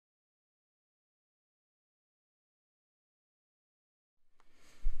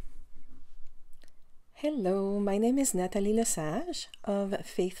Hello, my name is Nathalie Lesage of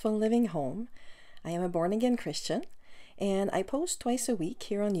Faithful Living Home. I am a born-again Christian, and I post twice a week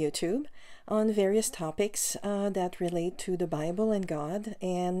here on YouTube on various topics that relate to the Bible and God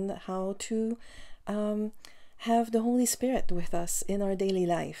and how to have the Holy Spirit with us in our daily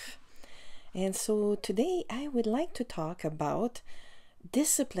life. And so today I would like to talk about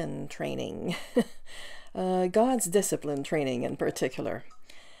discipline training, God's discipline training in particular.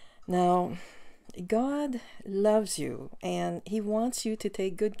 Now, God loves you and He wants you to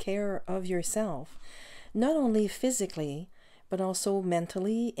take good care of yourself, not only physically, but also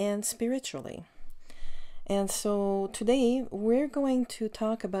mentally and spiritually. And so today we're going to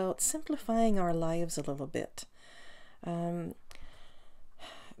talk about simplifying our lives a little bit.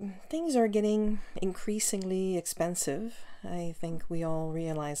 Things are getting increasingly expensive. I think we all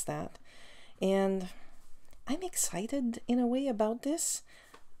realize that. And I'm excited in a way about this.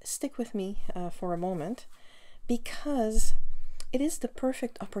 Stick with me for a moment, because it is the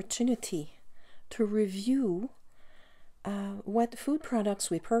perfect opportunity to review what food products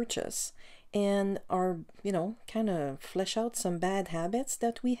we purchase and kind of flesh out some bad habits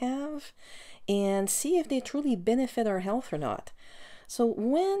that we have and see if they truly benefit our health or not. So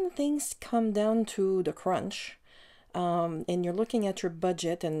when things come down to the crunch, and you're looking at your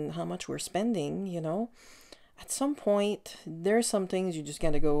budget and how much we're spending, at some point, there's some things you just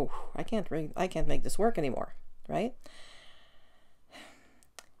gotta go, I can't make this work anymore, right?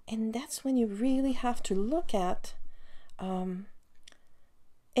 And that's when you really have to look at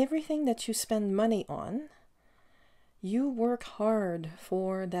everything that you spend money on. You work hard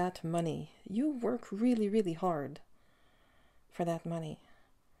for that money. You work really, really hard for that money.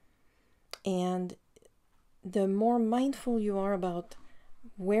 And the more mindful you are about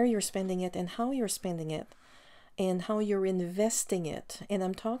where you're spending it and how you're spending it, and how you're investing it. And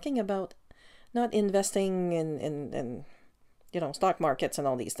I'm talking about not investing in stock markets and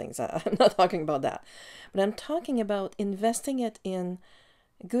all these things. I'm not talking about that. But I'm talking about investing it in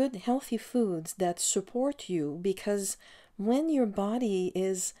good, healthy foods that support you, because when your body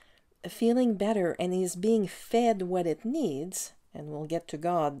is feeling better and is being fed what it needs, and we'll get to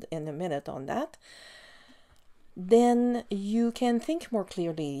God in a minute on that, then you can think more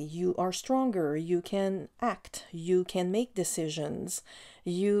clearly, you are stronger, you can act, you can make decisions,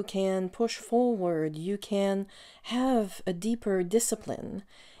 you can push forward, you can have a deeper discipline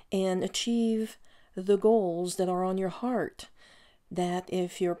and achieve the goals that are on your heart. That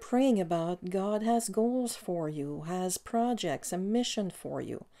if you're praying about, God has goals for you, has projects, a mission for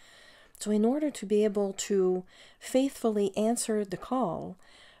you. So in order to be able to faithfully answer the call,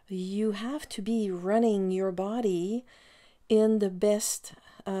 you have to be running your body in the best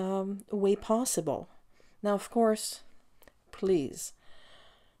way possible. Now, of course, please,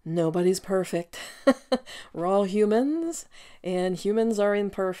 nobody's perfect. We're all humans, and humans are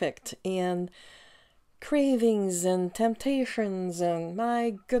imperfect. And cravings and temptations, and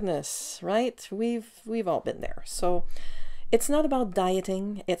my goodness, right? We've all been there. So it's not about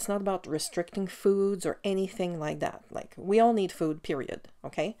dieting. It's not about restricting foods or anything like that. Like, we all need food, period.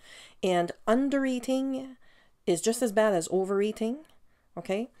 Okay? And undereating is just as bad as overeating.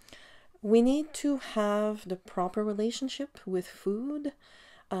 Okay? We need to have the proper relationship with food.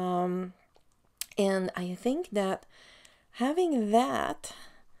 And I think that having that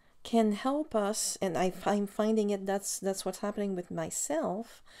can help us, and I'm finding it, that's what's happening with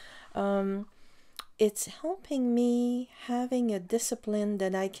myself. It's helping me having a discipline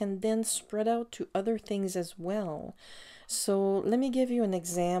that I can then spread out to other things as well. So let me give you an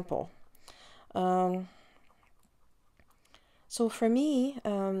example. So for me,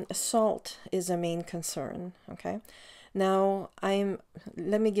 salt is a main concern. Okay. Now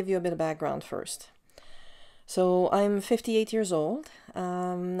let me give you a bit of background first. So I'm 58 years old.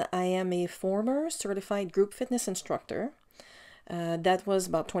 I am a former certified group fitness instructor. That was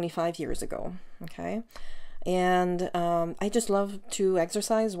about 25 years ago, okay? And I just love to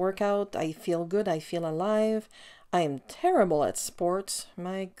exercise, work out. I feel good. I feel alive. I am terrible at sports.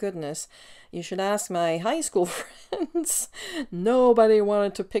 My goodness. You should ask my high school friends. Nobody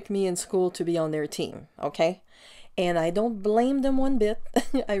wanted to pick me in school to be on their team, okay? And I don't blame them one bit.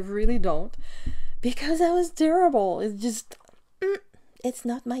 I really don't. Because I was terrible. It's just, it's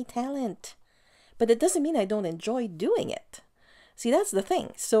not my talent. But it doesn't mean I don't enjoy doing it. See, that's the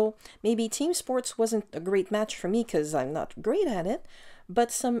thing. So maybe team sports wasn't a great match for me because I'm not great at it, but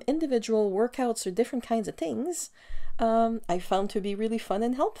some individual workouts or different kinds of things I found to be really fun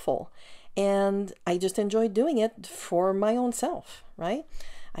and helpful. And I just enjoyed doing it for my own self, right?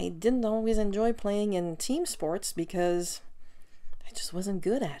 I didn't always enjoy playing in team sports because I just wasn't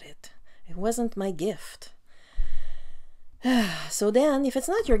good at it. It wasn't my gift. So then, if it's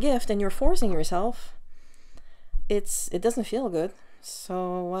not your gift and you're forcing yourself, it doesn't feel good.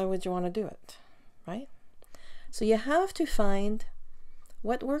 So why would you want to do it, right? So you have to find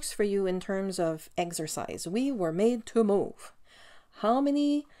what works for you in terms of exercise. We were made to move. How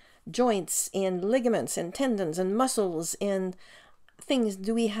many joints and ligaments and tendons and muscles and things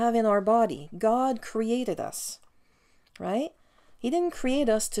do we have in our body? God created us, right? He didn't create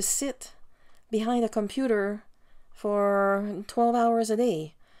us to sit behind a computer for 12 hours a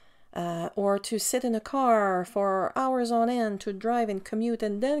day, or to sit in a car for hours on end, to drive and commute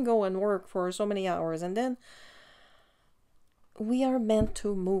and then go and work for so many hours. And then we are meant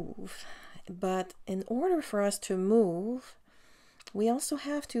to move. But in order for us to move, we also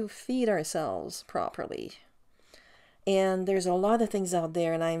have to feed ourselves properly. And there's a lot of things out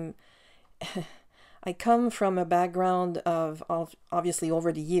there, and I come from a background of obviously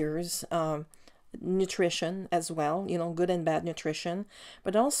over the years, nutrition as well, good and bad nutrition,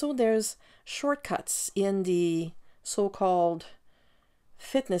 but also there's shortcuts in the so-called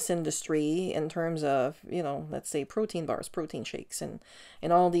fitness industry in terms of, let's say protein bars, protein shakes, and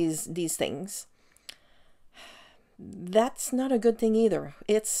all these things. That's not a good thing either.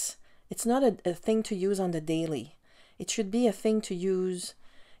 It's not a thing to use on the daily. It should be a thing to use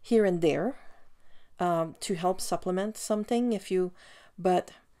here and there, to help supplement something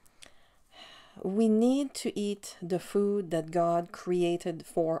but we need to eat the food that God created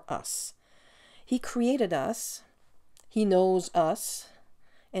for us. He created us. He knows us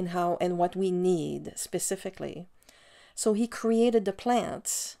and how and what we need specifically. So he created the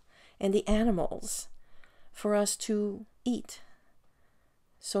plants and the animals for us to eat,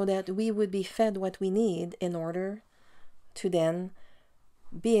 so that we would be fed what we need in order to then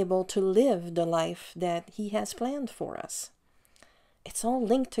be able to live the life that he has planned for us. It's all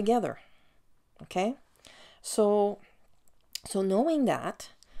linked together. Okay? So knowing that,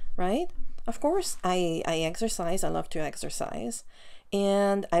 right? Of course, I exercise. I love to exercise.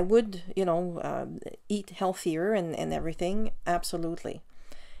 And I would, eat healthier and everything. Absolutely.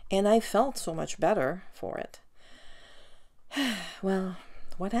 And I felt so much better for it. Well,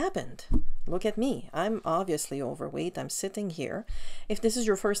 what happened? Look at me. I'm obviously overweight. I'm sitting here. If this is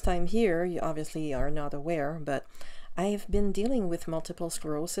your first time here, you obviously are not aware, but I've been dealing with multiple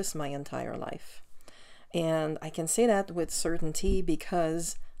sclerosis my entire life. And I can say that with certainty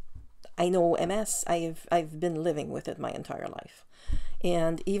because I know MS. I've been living with it my entire life.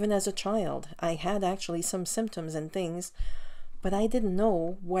 And even as a child, I had actually some symptoms and things, but I didn't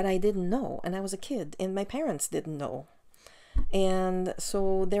know what I didn't know. And I was a kid, and my parents didn't know. And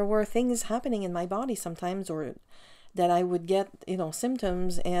so there were things happening in my body sometimes, or that I would get,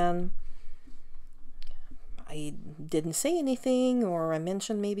 symptoms, and I didn't say anything, or I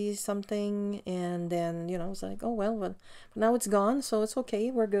mentioned maybe something, and then, I was like, oh, well, now it's gone, so it's okay,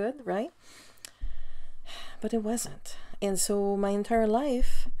 we're good, right? But it wasn't. And so my entire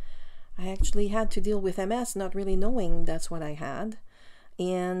life, I actually had to deal with MS, not really knowing that's what I had,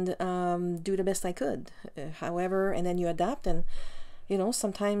 and do the best I could. However, and then you adapt, and,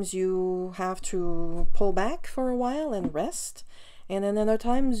 sometimes you have to pull back for a while and rest, and then other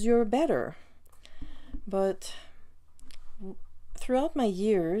times you're better. But throughout my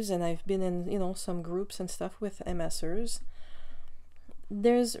years, and I've been in, some groups and stuff with MSers,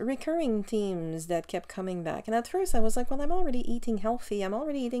 there's recurring themes that kept coming back. And at first I was like, well, I'm already eating healthy. I'm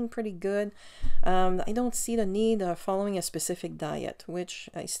already eating pretty good. I don't see the need of following a specific diet, which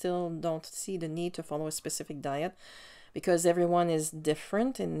I still don't see the need to follow a specific diet, because everyone is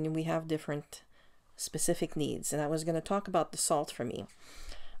different and we have different specific needs. And I was going to talk about the salt for me.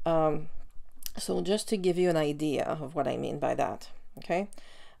 So just to give you an idea of what I mean by that, okay?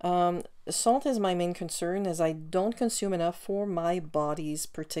 Salt is my main concern, as I don't consume enough for my body's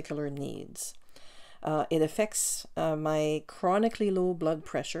particular needs. It affects my chronically low blood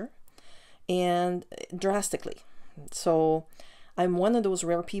pressure, and drastically. So I'm one of those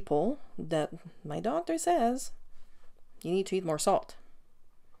rare people that my doctor says, you need to eat more salt.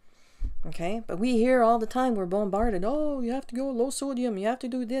 Okay, but we hear all the time, we're bombarded, oh, you have to go low sodium, you have to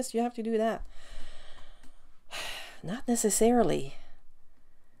do this, you have to do that. Not necessarily.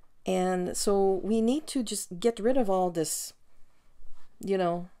 And so we need to just get rid of all this,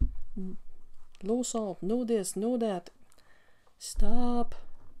 low salt, no this, no that. Stop.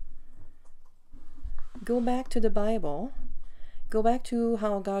 Go back to the Bible. Go back to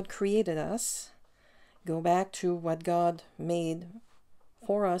how God created us. Go back to what God made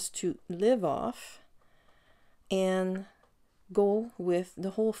for us to live off, and go with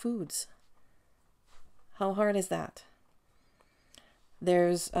the whole foods. How hard is that?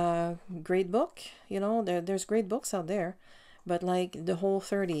 There's a great book, there's great books out there, but like the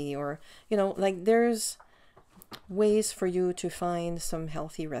Whole30, or, like there's ways for you to find some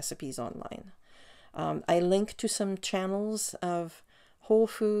healthy recipes online. I link to some channels of whole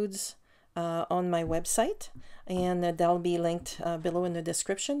foods on my website, and that'll be linked below in the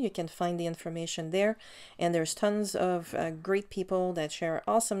description. You can find the information there, and there's tons of great people that share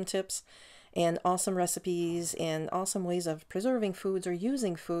awesome tips and awesome recipes and awesome ways of preserving foods or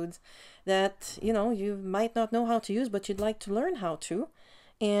using foods that you might not know how to use, but you'd like to learn how to.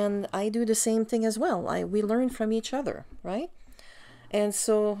 And I do the same thing as well. We learn from each other, right? And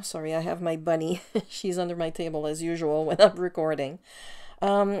so, sorry, I have my bunny. She's under my table as usual when I'm recording.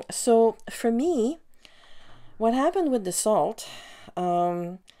 So for me, what happened with the salt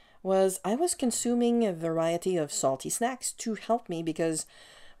was I was consuming a variety of salty snacks to help me, because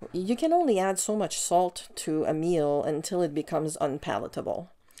you can only add so much salt to a meal until it becomes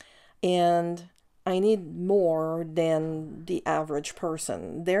unpalatable. And I need more than the average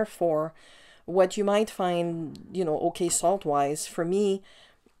person. Therefore, what you might find, okay, salt-wise, for me,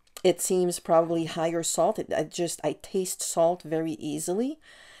 it seems probably higher salt. I taste salt very easily.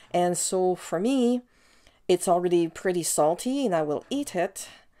 And so for me, it's already pretty salty, and I will eat it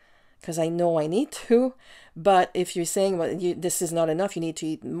because I know I need to. But if you're saying, well, this is not enough, you need to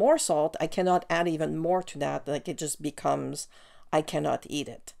eat more salt, I cannot add even more to that. Like, it just becomes, I cannot eat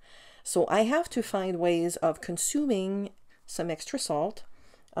it. So I have to find ways of consuming some extra salt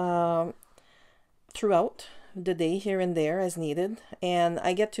throughout the day, here and there as needed. And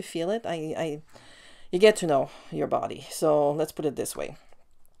I get to feel it. You get to know your body. So let's put it this way.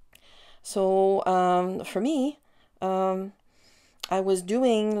 So for me, I was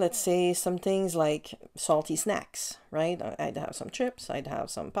doing, let's say, some things like salty snacks, right? I'd have some chips, I'd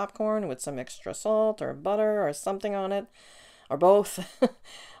have some popcorn with some extra salt or butter or something on it, or both.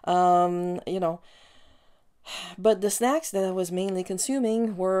 But the snacks that I was mainly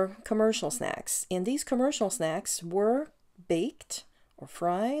consuming were commercial snacks. And these commercial snacks were baked or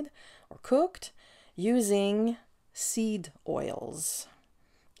fried or cooked using seed oils.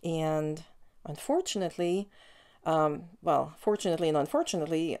 And unfortunately, fortunately and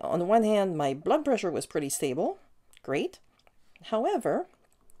unfortunately, on the one hand, my blood pressure was pretty stable. Great. However,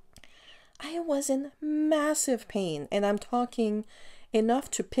 I was in massive pain, and I'm talking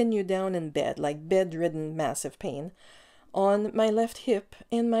enough to pin you down in bed, like bedridden massive pain, on my left hip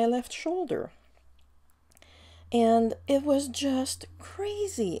and my left shoulder. And it was just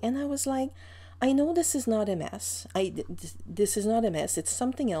crazy. And I was like, I know this is not MS. This is not MS. It's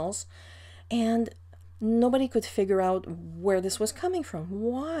something else. And nobody could figure out where this was coming from.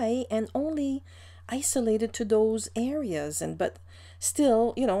 Why? And only isolated to those areas. But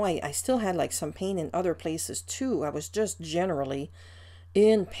still, I still had like some pain in other places too. I was just generally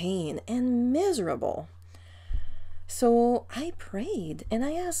in pain and miserable. So I prayed and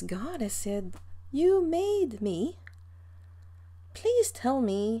I asked God, I said, you made me. Please tell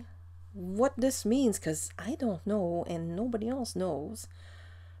me what this means, because I don't know and nobody else knows.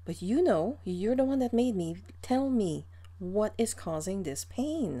 But you're the one that made me. Tell me what is causing this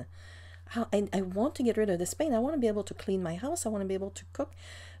pain. I want to get rid of this pain. I want to be able to clean my house. I want to be able to cook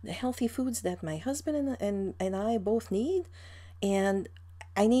the healthy foods that my husband and I both need. And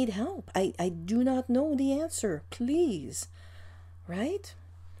I need help. I do not know the answer. Please. Right?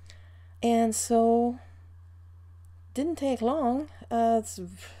 And so, didn't take long. It's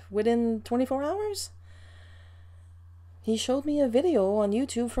within 24 hours. He showed me a video on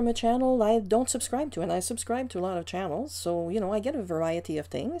YouTube from a channel I don't subscribe to, and I subscribe to a lot of channels, so I get a variety of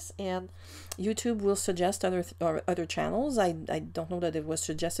things, and YouTube will suggest other channels. I don't know that it was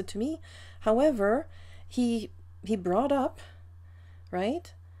suggested to me. However, he brought up,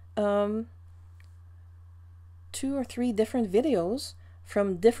 right, 2 or 3 different videos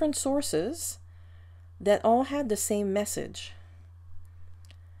from different sources that all had the same message,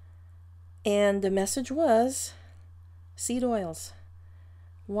 and the message was seed oils.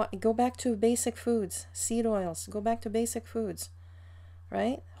 Go back to basic foods. Seed oils. Go back to basic foods.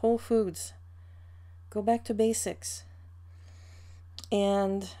 Right? Whole foods. Go back to basics.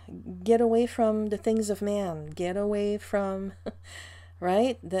 And get away from the things of man. Get away from,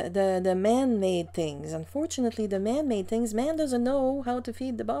 right? The man-made things. Unfortunately, the man-made things, man doesn't know how to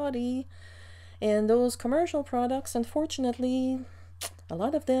feed the body. And those commercial products, unfortunately, a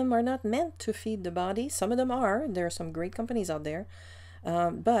lot of them are not meant to feed the body. Some of them are. There are some great companies out there.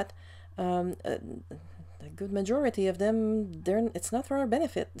 But the good majority of them, it's not for our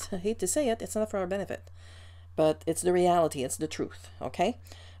benefit. I hate to say it, it's not for our benefit. But it's the reality, it's the truth, okay?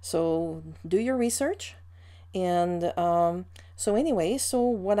 So do your research. And So anyway, so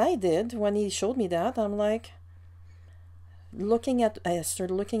what I did when he showed me that, I'm like, I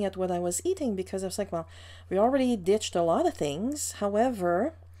started looking at what I was eating, because I was like, well, we already ditched a lot of things.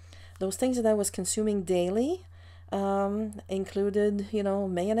 However, those things that I was consuming daily included,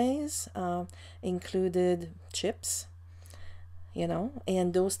 mayonnaise, included chips,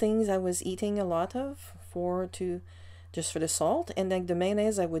 and those things I was eating a lot of just for the salt. And like the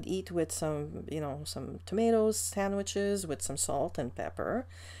mayonnaise I would eat with some, some tomatoes sandwiches with some salt and pepper.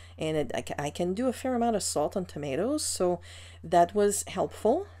 And I can do a fair amount of salt on tomatoes, so that was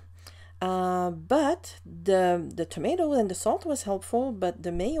helpful. But the tomato and the salt was helpful, but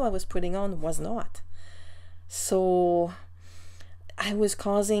the mayo I was putting on was not. So I was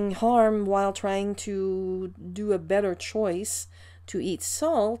causing harm while trying to do a better choice to eat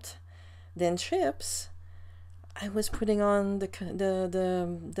salt than chips. I was putting on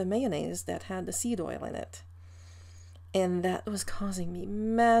the mayonnaise that had the seed oil in it. And that was causing me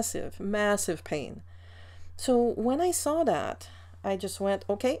massive, massive pain. So when I saw that, I just went,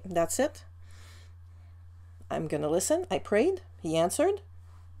 okay, that's it. I'm going to listen. I prayed. He answered.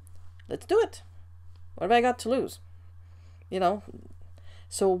 Let's do it. What have I got to lose?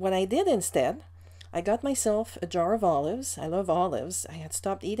 So what I did instead, I got myself a jar of olives. I love olives. I had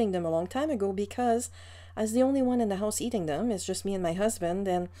stopped eating them a long time ago because I was the only one in the house eating them. It's just me and my husband,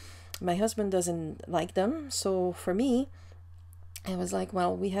 and my husband doesn't like them. So for me, I was like,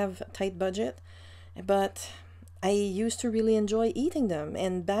 well, we have a tight budget, but I used to really enjoy eating them.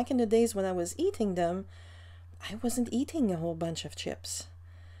 And back in the days when I was eating them, I wasn't eating a whole bunch of chips.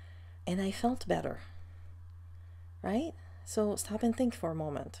 And I felt better, right? So stop and think for a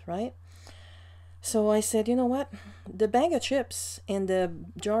moment, right? So I said, you know what? The bag of chips and the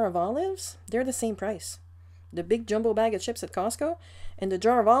jar of olives, they're the same price. The big jumbo bag of chips at Costco and the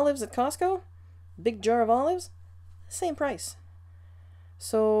jar of olives at Costco, big jar of olives, same price.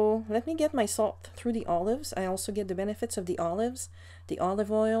 So let me get my salt through the olives. I also get the benefits of the olives, the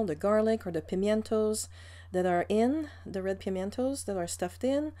olive oil, the garlic, or the pimientos that are in, the red pimientos that are stuffed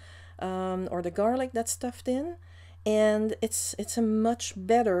in, or the garlic that's stuffed in. And it's a much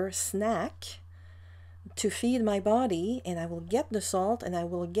better snack to feed my body, and I will get the salt, and I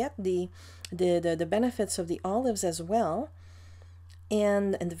will get the benefits of the olives as well.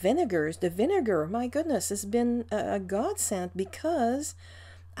 And the vinegars, the vinegar, my goodness, has been a godsend, because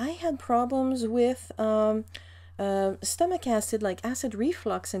I had problems with stomach acid, like acid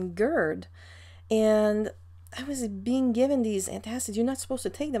reflux and GERD, and I was being given these antacids. You're not supposed to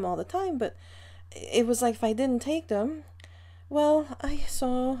take them all the time, but it was like if I didn't take them, well, I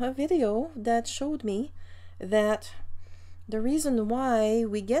saw a video that showed me that the reason why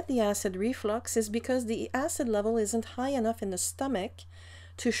we get the acid reflux is because the acid level isn't high enough in the stomach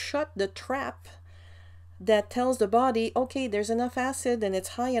to shut the trap that tells the body, okay, there's enough acid and it's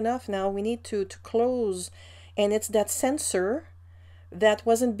high enough now, we need to close. And it's that sensor that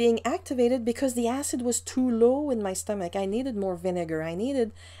wasn't being activated because the acid was too low in my stomach. I needed more vinegar. I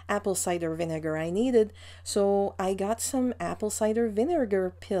needed apple cider vinegar. So I got some apple cider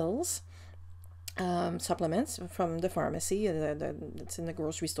vinegar pills, supplements from the pharmacy. It's in the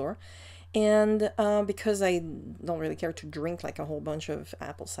grocery store. And because I don't really care to drink like a whole bunch of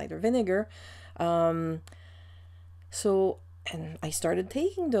apple cider vinegar, and I started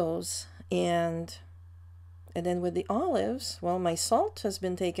taking those, and then with the olives, well, my salt has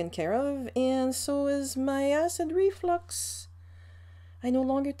been taken care of, and so is my acid reflux. I no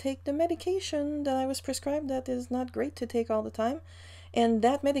longer take the medication that I was prescribed that is not great to take all the time. And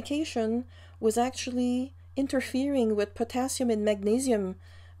that medication was actually interfering with potassium and magnesium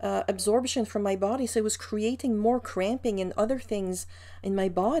absorption from my body. So it was creating more cramping and other things in my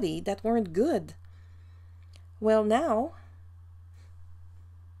body that weren't good. Well, now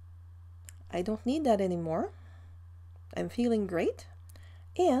I don't need that anymore. I'm feeling great.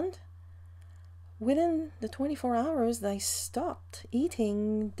 And within the 24 hours that I stopped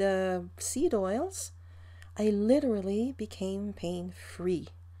eating the seed oils, I literally became pain-free.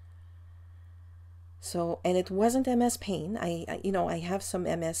 So, and it wasn't MS pain. I have some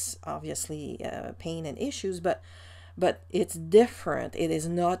MS, obviously, pain and issues, but it's different. It is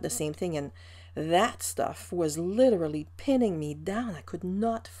not the same thing. And that stuff was literally pinning me down. I could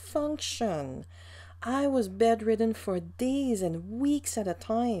not function. I was bedridden for days and weeks at a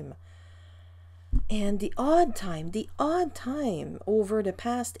time. And the odd time over the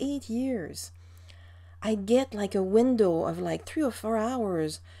past 8 years, I'd get like a window of like 3 or 4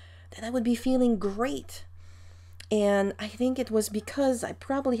 hours that I would be feeling great. And I think it was because I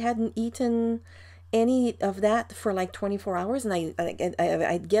probably hadn't eaten any of that for like 24 hours, and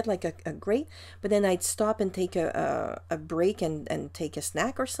I'd get like a great, but then I'd stop and take a break and take a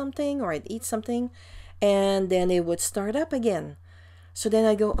snack or something, or I'd eat something, and then it would start up again. So then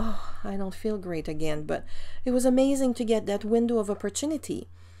I go, oh, I don't feel great again. But it was amazing to get that window of opportunity.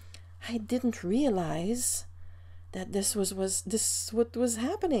 I didn't realize that this what was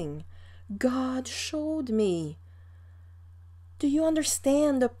happening. God showed me. Do you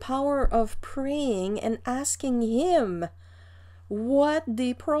understand the power of praying and asking Him what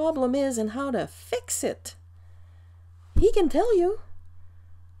the problem is and how to fix it? He can tell you.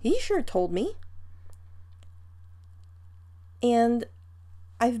 He sure told me. And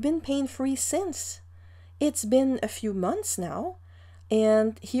I've been pain-free since. It's been a few months now,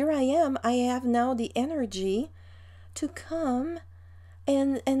 and here I am. I have now the energy to come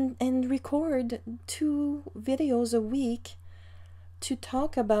and record 2 videos a week to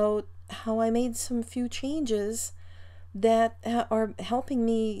talk about how I made some few changes that are helping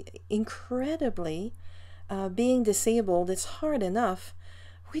me incredibly. Being disabled, it's hard enough.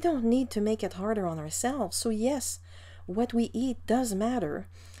 We don't need to make it harder on ourselves. So yes, what we eat does matter.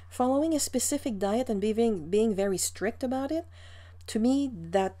 Following a specific diet and being very strict about it, to me,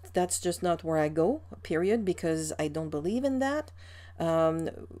 that's just not where I go, period, because I don't believe in that.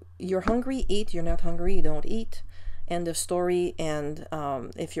 You're hungry, eat. You're not hungry, don't eat. End of story. And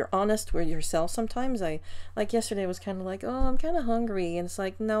if you're honest with yourself, sometimes like yesterday, I was kind of like, oh, I'm kind of hungry. And it's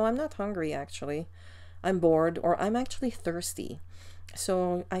like, no, I'm not hungry, actually. I'm bored, or I'm actually thirsty.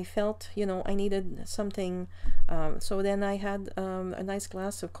 So I felt, I needed something. So then I had a nice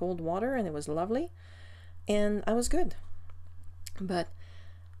glass of cold water, and it was lovely. And I was good. But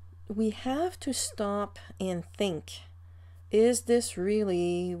we have to stop and think, is this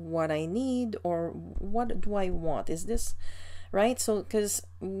really what I need, or what do I want? Is this right? So because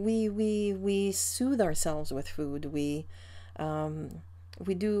we soothe ourselves with food. We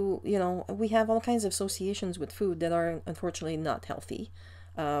do, we have all kinds of associations with food that are unfortunately not healthy.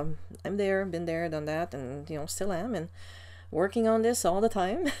 I'm there, been there, done that, and still am, and working on this all the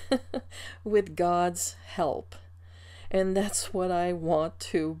time with God's help. And that's what I want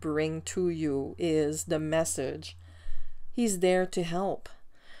to bring to you, is the message. He's there to help.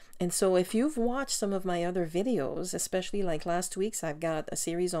 And so if you've watched some of my other videos, especially like last week's, I've got a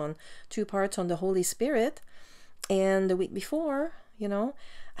series on 2 parts on the Holy Spirit. And the week before,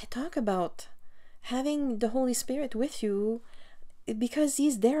 I talk about having the Holy Spirit with you because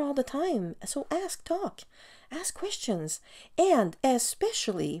He's there all the time. So ask questions. And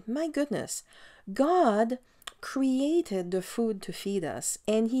especially, my goodness, God created the food to feed us,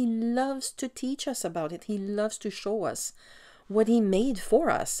 and He loves to teach us about it. He loves to show us what He made for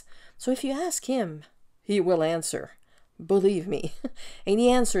us. So if you ask Him, He will answer. Believe me. And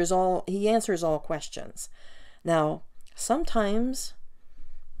He answers all questions. Now, sometimes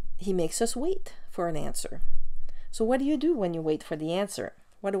He makes us wait for an answer. So what do you do when you wait for the answer?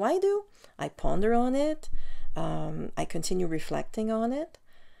 What do? I ponder on it. I continue reflecting on it.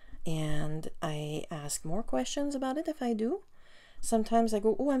 And I ask more questions about it if I do. Sometimes I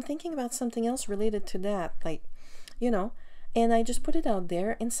go, oh, I'm thinking about something else related to that. And I just put it out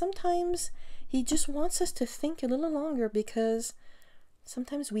there. And sometimes He just wants us to think a little longer, because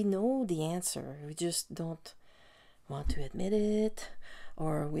sometimes we know the answer. We just don't want to admit it,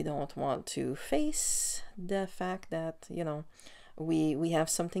 or we don't want to face the fact that, we have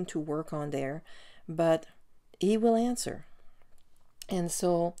something to work on there. But He will answer. And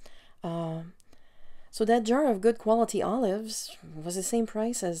so that jar of good quality olives was the same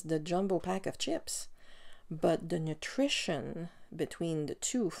price as the jumbo pack of chips. But the nutrition between the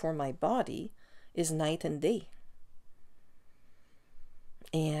two for my body is night and day.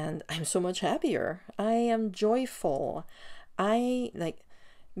 And I'm so much happier. I am joyful. Some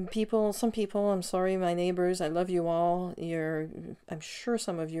people, I'm sorry, my neighbors, I love you all. I'm sure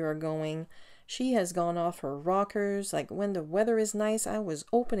some of you are going, she has gone off her rockers. Like when the weather is nice, I was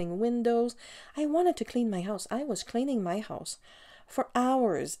opening windows. I wanted to clean my house. I was cleaning my house for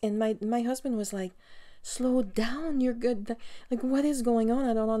hours. And my husband was like, slow down, you're good. Like, what is going on?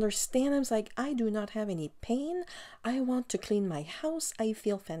 I don't understand. I was like, I do not have any pain. I want to clean my house. I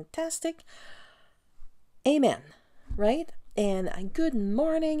feel fantastic. Amen. Right? And good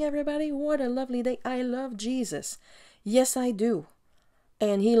morning, everybody. What a lovely day. I love Jesus. Yes, I do.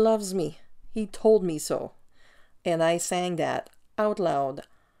 And He loves me. He told me so. And I sang that out loud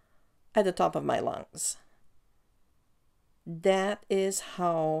at the top of my lungs. That is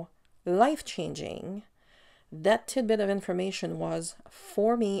how life-changing that tidbit of information was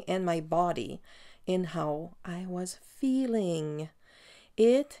for me and my body in how I was feeling.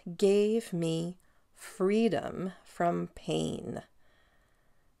 It gave me freedom from pain.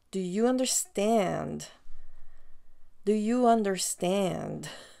 Do you understand? Do you understand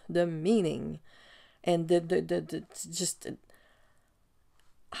the meaning and the just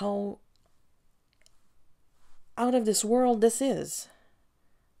how out of this world this is?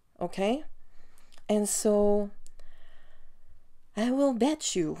 Okay? And so I will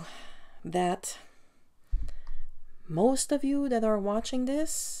bet you that most of you that are watching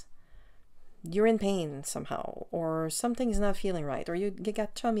this, you're in pain somehow, or something's not feeling right, or you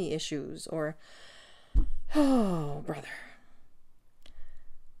got tummy issues, or, oh, brother.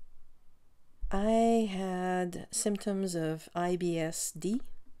 I had symptoms of IBS-D.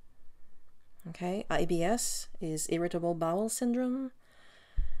 Okay, IBS is irritable bowel syndrome.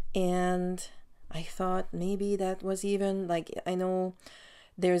 And I thought maybe that was even, like, I know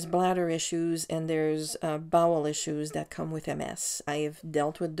there's bladder issues and there's bowel issues that come with MS. I've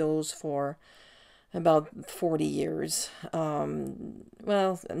dealt with those for about 40 years.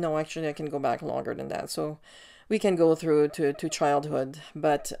 Well, no, actually I can go back longer than that. So we can go through to childhood.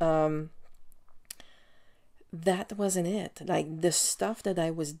 But that wasn't it. Like, the stuff that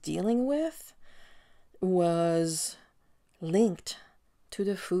I was dealing with was linked to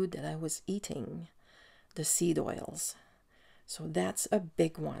the food that I was eating, the seed oils. So that's a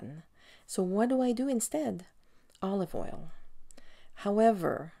big one. So what do I do instead? Olive oil.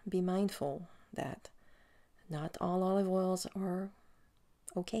 However, be mindful that not all olive oils are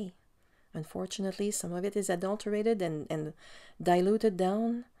okay. Unfortunately, some of it is adulterated and diluted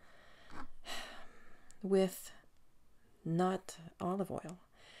down with not olive oil.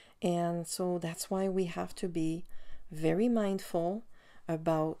 And so that's why we have to be very mindful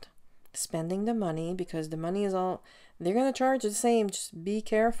about spending the money, because the money is all, they're going to charge the same. Just be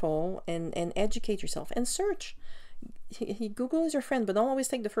careful and educate yourself and search. Google is your friend, but don't always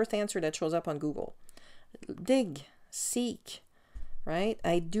take the first answer that shows up on Google. Dig, seek, right?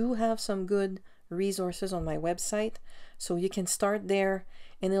 I do have some good resources on my website, so you can start there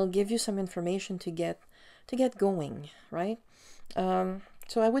and it'll give you some information to get going, right?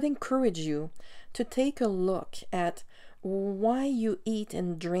 So I would encourage you to take a look at why you eat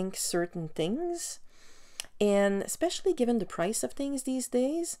and drink certain things, and especially given the price of things these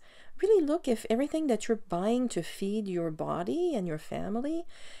days, really look if everything that you're buying to feed your body and your family,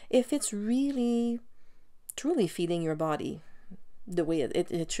 if it's really truly feeding your body the way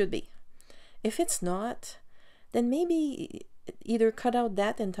it should be. If it's not, then maybe either cut out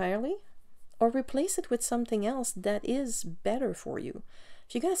that entirely or replace it with something else that is better for you.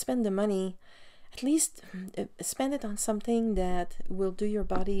 If you're going to spend the money, at least spend it on something that will do your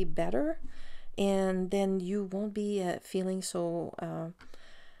body better, and then you won't be feeling so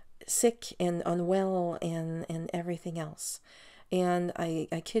sick and unwell and everything else. And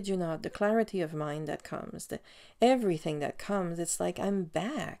I kid you not, the clarity of mind that comes, everything that comes, it's like I'm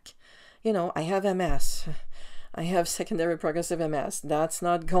back. You know, I have MS. I have secondary progressive MS. That's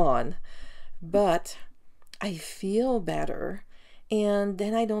not gone. But I feel better. And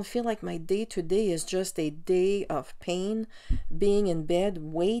then I don't feel like my day-to-day is just a day of pain, being in bed,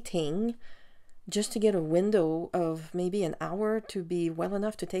 waiting just to get a window of maybe an hour to be well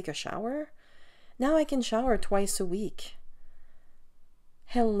enough to take a shower. Now I can shower twice a week.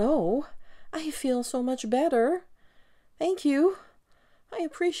 Hello, I feel so much better. Thank you. I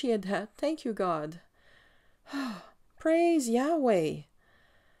appreciate that. Thank you, God. Praise Yahweh.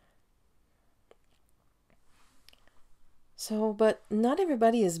 So, but not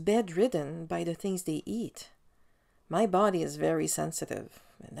everybody is bedridden by the things they eat. My body is very sensitive,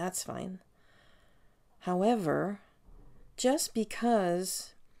 and that's fine. However, just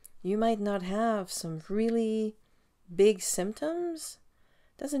because you might not have some really big symptoms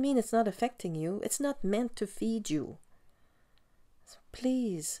doesn't mean it's not affecting you. It's not meant to feed you. So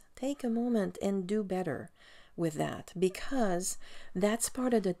please take a moment and do better with that, because that's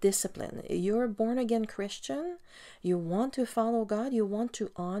part of the discipline. You're a born-again Christian. You want to follow God. You want to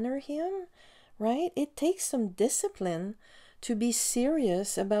honor Him, right? It takes some discipline to be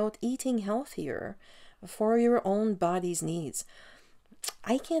serious about eating healthier for your own body's needs.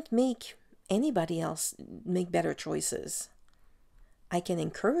 I can't make anybody else make better choices. I can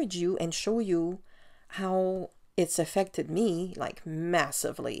encourage you and show you how it's affected me, like,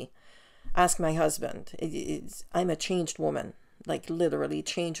 massively. Ask my husband. I'm a changed woman, like literally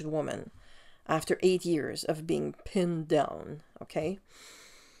changed woman, after 8 years of being pinned down, okay?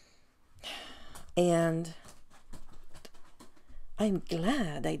 And I'm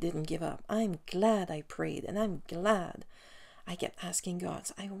glad I didn't give up. I'm glad I prayed, and I'm glad I kept asking God.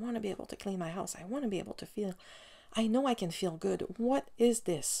 I want to be able to clean my house. I want to be able to feel, I know I can feel good. What is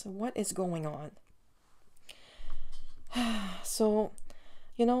this? What is going on? So,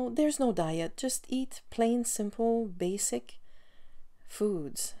 you know, there's no diet. Just eat plain, simple, basic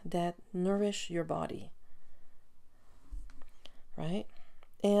foods that nourish your body, right?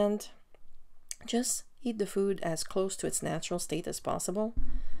 And just eat the food as close to its natural state as possible.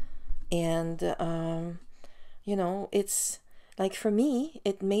 And, you know, it's like for me,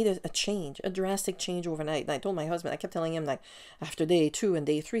 it made a change, a drastic change overnight. And I told my husband, I kept telling him, like, after day 2 and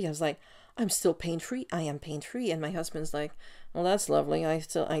day 3, I was like, I'm still pain free. I am pain free. And my husband's like, well, that's lovely. I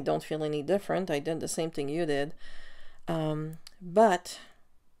don't feel any different. I did the same thing you did. But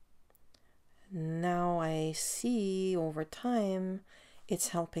now I see over time it's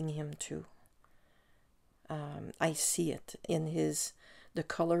helping him too. I see it in the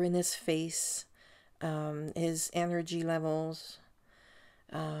color in his face, his energy levels.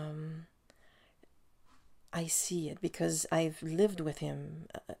 I see it because I've lived with him.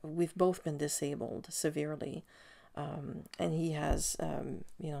 We've both been disabled severely, and he has,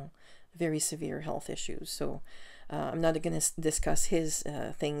 you know, very severe health issues. So I'm not going to discuss his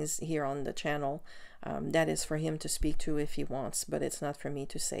things here on the channel. That is for him to speak to if he wants, but it's not for me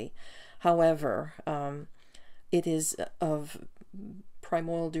to say. However, it is of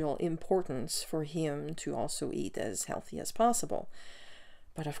primordial importance for him to also eat as healthy as possible.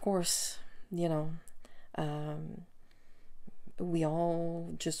 But of course, you know, we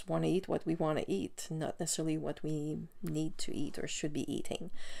all just want to eat what we want to eat, not necessarily what we need to eat or should be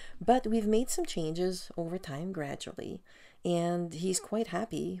eating. But we've made some changes over time gradually, and he's quite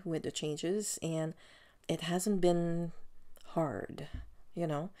happy with the changes, and it hasn't been hard. You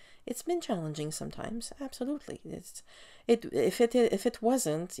know, it's been challenging sometimes. Absolutely. If it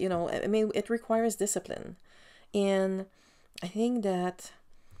wasn't, you know, I mean, it requires discipline. And I think that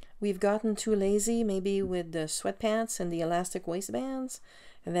we've gotten too lazy, maybe with the sweatpants and the elastic waistbands,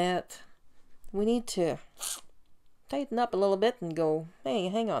 that we need to tighten up a little bit and go, hey,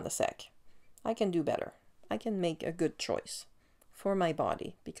 hang on a sec. I can do better. I can make a good choice for my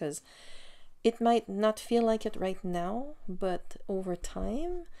body, because it might not feel like it right now, but over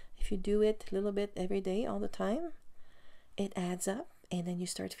time, if you do it a little bit every day, all the time, it adds up, and then you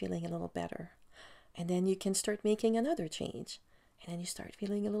start feeling a little better. And then you can start making another change. And then you start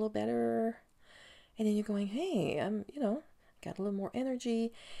feeling a little better. And then you're going, hey, I'm, you know, got a little more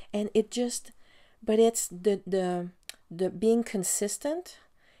energy. And it just, but it's the being consistent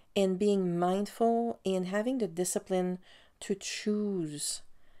and being mindful and having the discipline to choose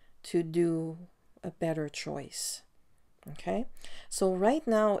to do a better choice. Okay, so right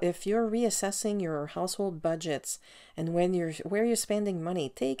now, if you're reassessing your household budgets and where you're spending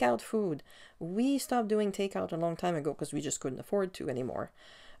money, take out food. We stopped doing takeout a long time ago because we just couldn't afford to anymore.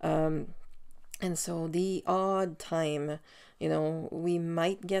 And so the odd time, you know, we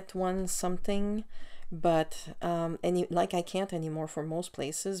might get something, but I can't anymore for most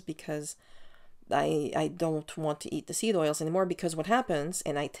places, because I don't want to eat the seed oils anymore, because what happens,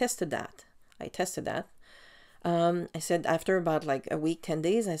 and I tested that. I said after about like a week, 10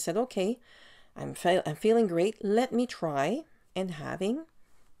 days, I said, okay, I'm feeling great. Let me try and having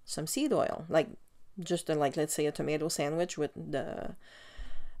some seed oil, like just like, let's say a tomato sandwich with the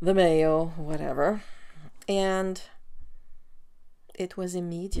mayo, whatever. And it was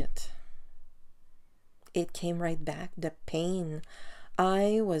immediate. It came right back. The pain.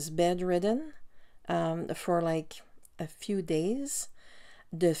 I was bedridden for like a few days.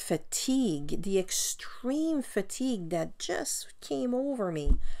 The fatigue, the extreme fatigue that just came over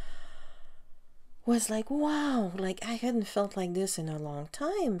me was like, wow, like I hadn't felt like this in a long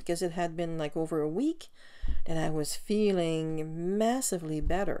time, because it had been like over a week that I was feeling massively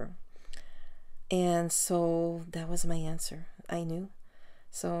better. And so that was my answer. I knew.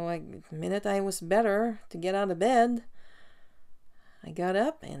 So the minute I was better to get out of bed, I got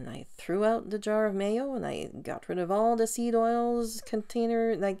up and I threw out the jar of mayo, and I got rid of all the seed oils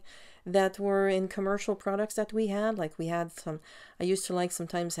container like that were in commercial products that we had. Like we had some, I used to like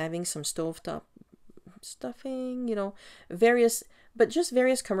sometimes having some stovetop stuffing, you know, various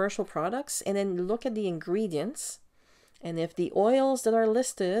commercial products, and then look at the ingredients. And if the oils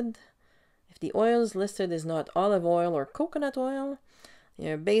listed is not olive oil or coconut oil,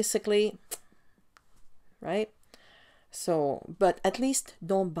 you're basically, right? So, but at least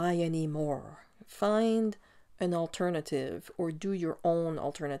don't buy any more. Find an alternative, or do your own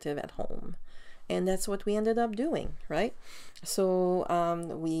alternative at home. And that's what we ended up doing, right? So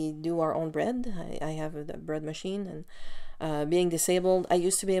we do our own bread. I have the bread machine, and being disabled, I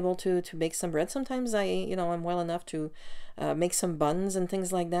used to be able to bake some bread. Sometimes I'm well enough to make some buns and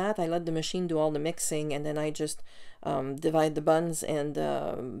things like that. I let the machine do all the mixing, and then I just divide the buns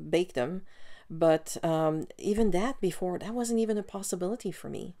and bake them. But even that before, that wasn't even a possibility for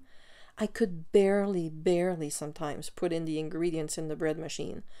me. I could barely sometimes put in the ingredients in the bread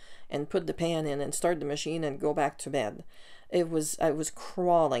machine and put the pan in and start the machine and go back to bed. I was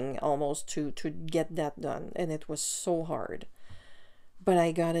crawling almost to get that done, and it was so hard. But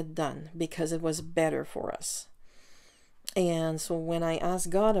I got it done because it was better for us. And so when I asked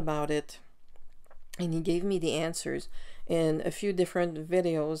God about it, and he gave me the answers in a few different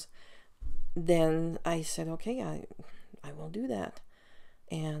videos, then I said, okay, I will do that.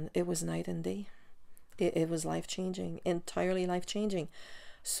 And it was night and day. It was life-changing, entirely life-changing.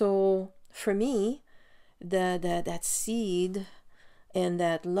 So for me, that seed and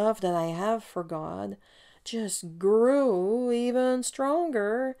that love that I have for God just grew even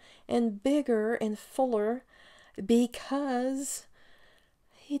stronger and bigger and fuller because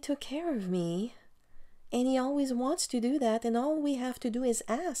he took care of me, and he always wants to do that, and all we have to do is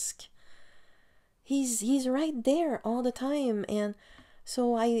ask. He's right there all the time. And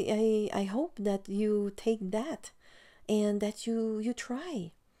so I hope that you take that and that you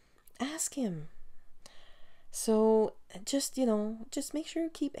try. Ask him. So just, just make sure you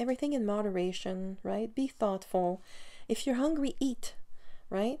keep everything in moderation, right? Be thoughtful. If you're hungry, eat,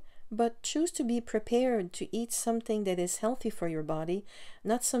 right? But choose to be prepared to eat something that is healthy for your body,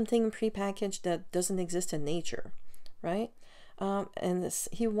 not something prepackaged that doesn't exist in nature, right?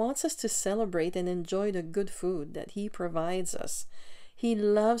 He wants us to celebrate and enjoy the good food that he provides us. He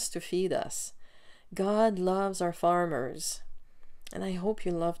loves to feed us. God loves our farmers. And I hope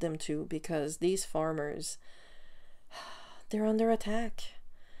you love them too, because these farmers, they're under attack.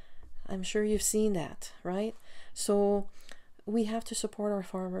 I'm sure you've seen that, right? So we have to support our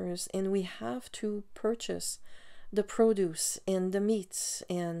farmers, and we have to purchase the produce and the meats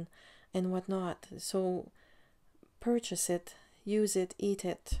and whatnot. So purchase it, use it, eat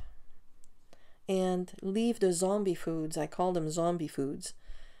it, and leave the zombie foods, I call them zombie foods,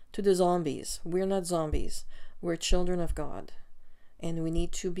 to the zombies. We're not zombies. We're children of God, and we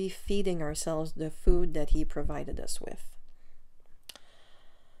need to be feeding ourselves the food that he provided us with.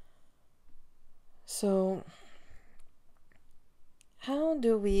 So how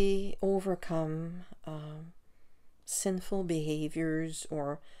do we overcome sinful behaviors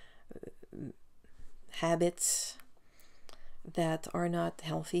or habits that are not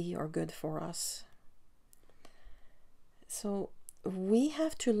healthy or good for us? So we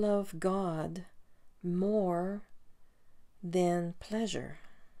have to love God more than pleasure.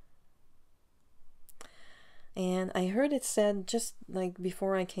 And I heard it said just like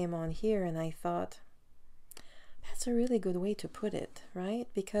before I came on here, and I thought, that's a really good way to put it, right?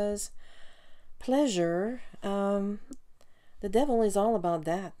 Because pleasure, the devil is all about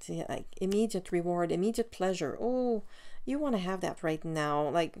that. Like immediate reward, immediate pleasure. Oh, you want to have that right now.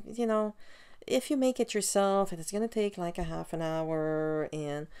 Like, if you make it yourself, and it's going to take like a half an hour,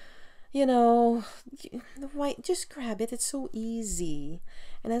 and why, just grab it. It's so easy.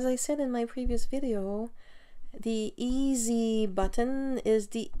 And as I said in my previous video, the easy button is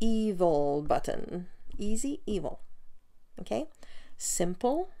the evil button. Easy, evil. Okay?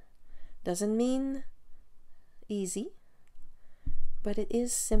 Simple doesn't mean easy, but it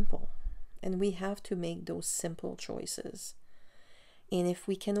is simple. And we have to make those simple choices. And if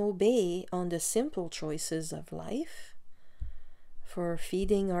we can obey on the simple choices of life for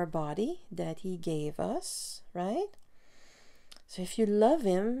feeding our body that he gave us, right? So if you love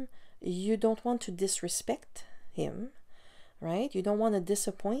him, you don't want to disrespect him, right? You don't want to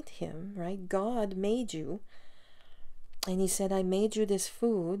disappoint him, right? God made you, and he said, I made you this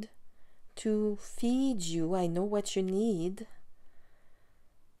food to feed you. I know what you need.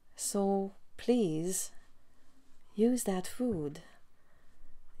 So please use that food.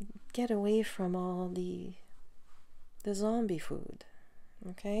 Get away from all the zombie food,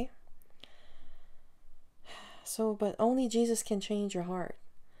 okay? So, but only Jesus can change your heart.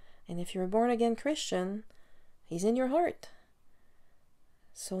 And if you're a born-again Christian, he's in your heart.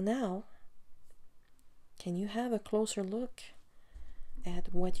 So now, can you have a closer look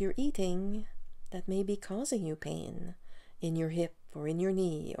at what you're eating that may be causing you pain in your hip or in your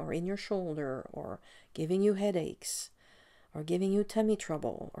knee or in your shoulder, or giving you headaches, or giving you tummy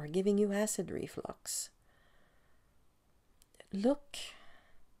trouble, or giving you acid reflux? Look,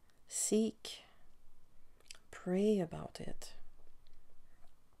 seek, pray about it.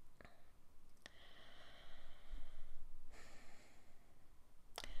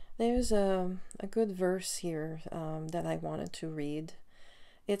 There's a good verse here that I wanted to read.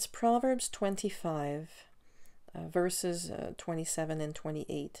 It's Proverbs 25, verses 27 and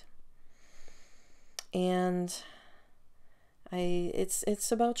 28. And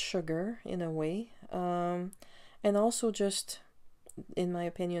It's about sugar in a way, and also just, in my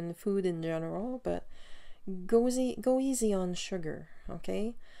opinion, food in general. But go easy on sugar,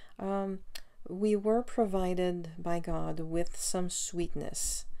 okay? We were provided by God with some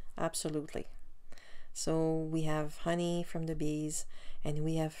sweetness, absolutely. So we have honey from the bees, and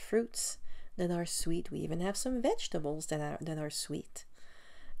we have fruits that are sweet. We even have some vegetables that are sweet,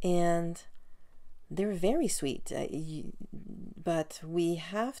 and they're very sweet. But we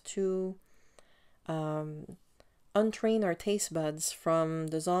have to untrain our taste buds from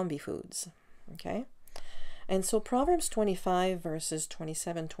the zombie foods, okay? And so Proverbs 25 verses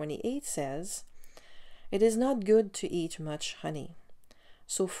 27-28 says, "It is not good to eat much honey.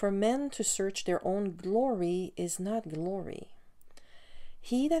 So for men to search their own glory is not glory.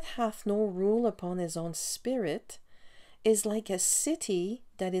 He that hath no rule upon his own spirit is like a city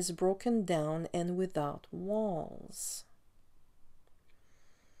that is broken down and without walls."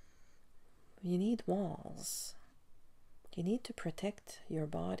 You need walls. You need to protect your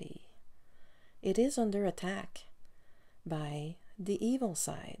body. It is under attack by the evil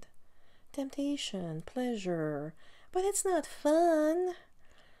side. Temptation, pleasure, but it's not fun.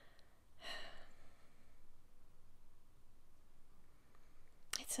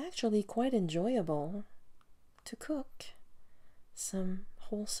 It's actually quite enjoyable to cook some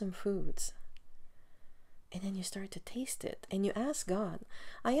wholesome foods. And then you start to taste it and you ask God.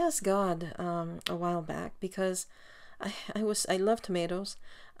 I asked God a while back because I love tomatoes.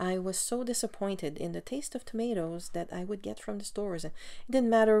 I was so disappointed in the taste of tomatoes that I would get from the stores. And it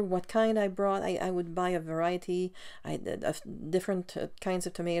didn't matter what kind I brought. I would buy a variety of different kinds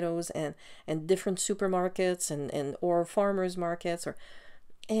of tomatoes and different supermarkets and or farmers markets,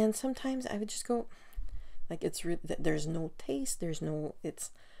 and sometimes I would just go like there's no taste.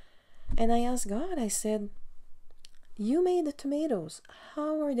 And I asked God. I said, "You made the tomatoes.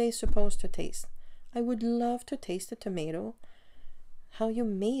 How are they supposed to taste? I would love to taste the tomato, how you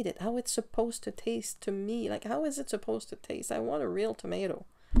made it, how it's supposed to taste to me. Like, how is it supposed to taste? I want a real tomato."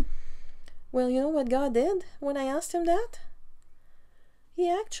 Well, you know what God did when I asked him that? He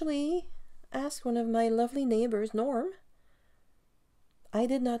actually asked one of my lovely neighbors, Norm. I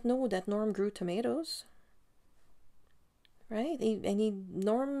did not know that Norm grew tomatoes. Right?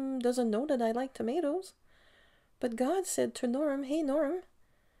 Norm doesn't know that I like tomatoes. But God said to Norm, "Hey, Norm,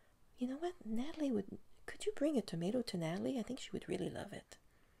 you know what? Could you bring a tomato to Natalie? I think she would really love it."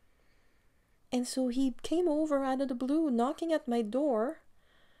 And so he came over out of the blue, knocking at my door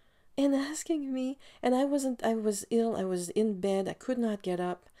and asking me, and I was ill. I was in bed. I could not get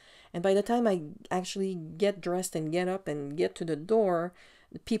up. And by the time I actually get dressed and get up and get to the door,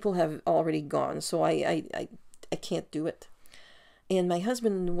 people have already gone. So I can't do it. And my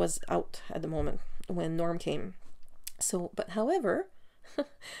husband was out at the moment when Norm came. So, but however,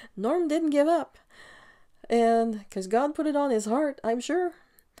 Norm didn't give up, and because God put it on his heart, I'm sure.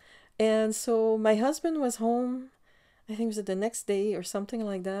 And so my husband was home, I think it was the next day or something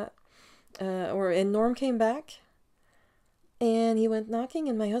like that, and Norm came back, and he went knocking,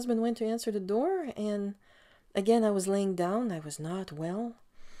 and my husband went to answer the door, and again I was laying down, I was not well,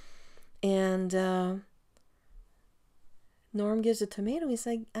 and Norm gives a tomato. He's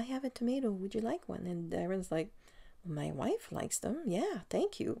like, "I have a tomato, would you like one?" And Darren's like, "My wife likes them. Yeah,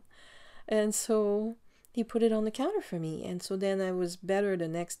 thank you." And so he put it on the counter for me. And so then I was better the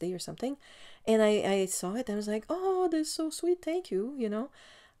next day or something. And I saw it. I was like, "Oh, this is so sweet. Thank you," you know.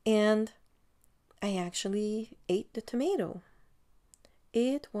 And I actually ate the tomato.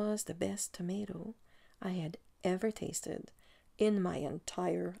 It was the best tomato I had ever tasted in my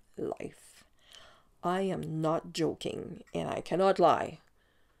entire life. I am not joking, and I cannot lie.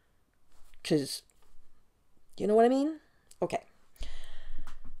 Because, you know what I mean? Okay.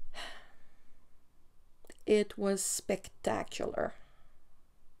 It was spectacular.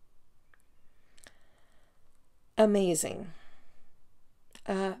 Amazing.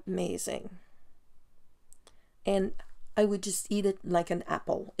 Amazing. And I would just eat it like an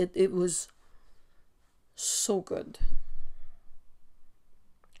apple. It was so good.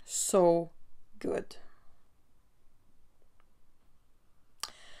 So good.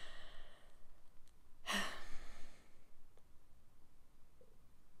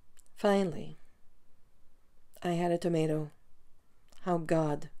 Finally, I had a tomato how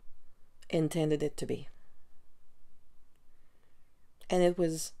God intended it to be. And it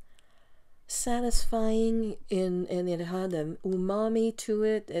was satisfying and it had an umami to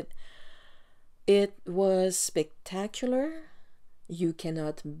it. It was spectacular. You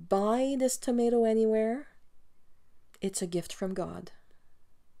cannot buy this tomato anywhere. It's a gift from God.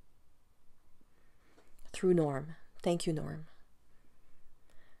 Through Norm. Thank you, Norm.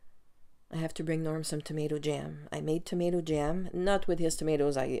 I have to bring Norm some tomato jam. I made tomato jam, not with his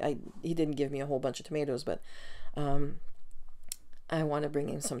tomatoes. He didn't give me a whole bunch of tomatoes, but I want to bring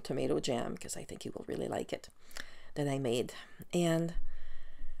him some tomato jam because I think he will really like it that I made.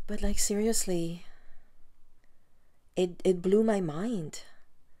 But like seriously, it blew my mind.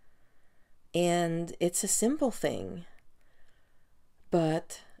 And it's a simple thing,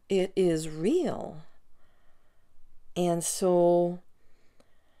 but it is real. And so,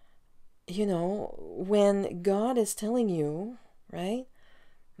 you know, when God is telling you, right,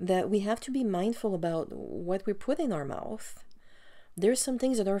 that we have to be mindful about what we put in our mouth, there's some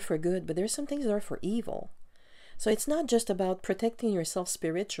things that are for good, but there's some things that are for evil. So it's not just about protecting yourself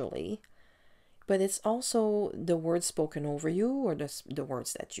spiritually, but it's also the words spoken over you, or the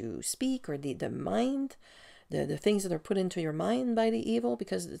words that you speak, or the mind, the things that are put into your mind by the evil,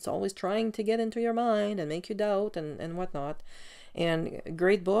 because it's always trying to get into your mind and make you doubt and whatnot. And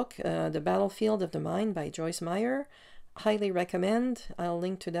great book, The Battlefield of the Mind by Joyce Meyer. Highly recommend. I'll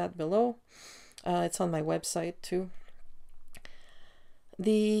link to that below. It's on my website too.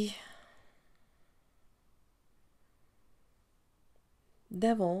 The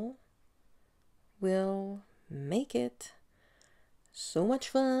devil will make it so much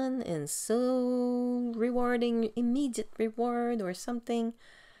fun and so rewarding, immediate reward or something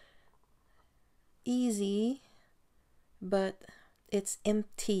easy, but it's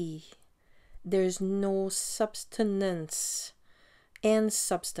empty. There's no substance and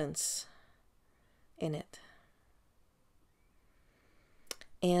substance in it.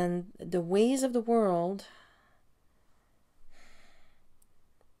 And the ways of the world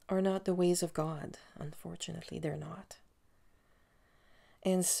are not the ways of God. Unfortunately, they're not.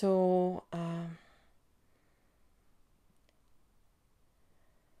 And so,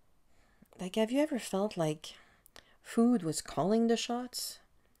 like, have you ever felt like food was calling the shots?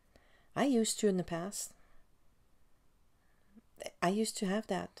 I used to in the past. I used to have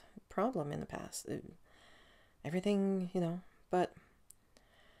that problem in the past. Everything, you know, but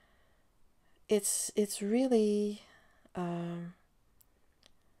it's really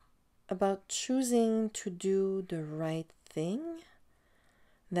about choosing to do the right thing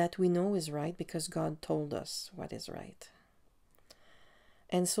that we know is right because God told us what is right.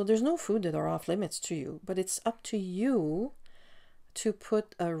 And so there's no food that are off limits to you, but it's up to you to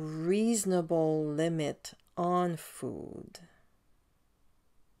put a reasonable limit on food.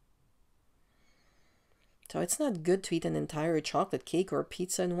 So it's not good to eat an entire chocolate cake or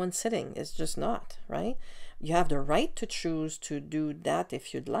pizza in one sitting. It's just not, right? You have the right to choose to do that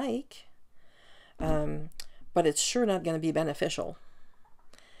if you'd like, but it's sure not going to be beneficial.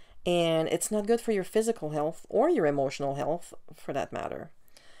 And it's not good for your physical health or your emotional health, for that matter.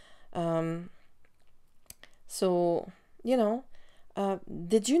 So, you know,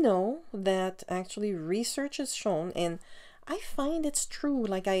 did you know that actually research has shown, and I find it's true,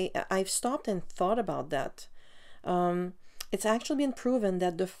 like I've stopped and thought about that. It's actually been proven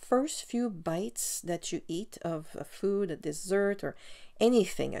that the first few bites that you eat of a food, a dessert, or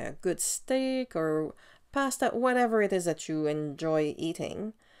anything, a good steak or pasta, whatever it is that you enjoy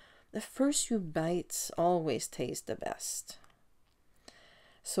eating, the first few bites always taste the best.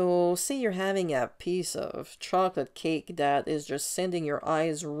 So say you're having a piece of chocolate cake that is just sending your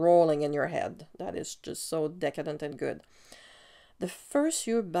eyes rolling in your head. That is just so decadent and good. The first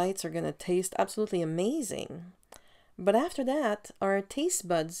few bites are going to taste absolutely amazing. But after that, our taste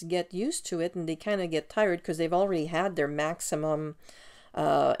buds get used to it and they kind of get tired because they've already had their maximum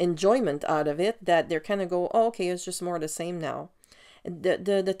enjoyment out of it, that they're kind of go, oh, okay, it's just more the same now.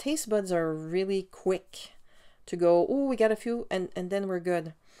 The taste buds are really quick to go, oh, we got a few, and then we're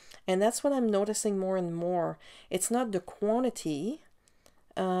good. And that's what I'm noticing more and more. It's not the quantity,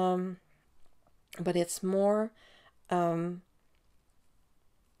 but it's more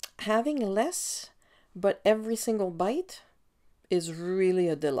having less, but every single bite is really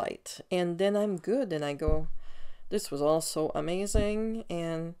a delight. And then I'm good, and I go, this was all so amazing,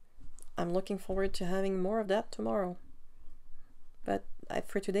 and I'm looking forward to having more of that tomorrow. But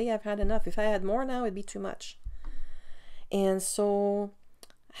for today, I've had enough. If I had more now, it'd be too much. And so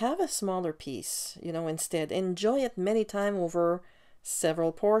have a smaller piece, you know, instead. Enjoy it many times over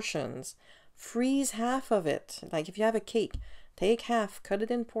several portions. Freeze half of it. Like if you have a cake, take half, cut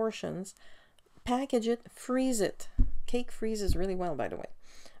it in portions, package it, freeze it. Cake freezes really well, by the way.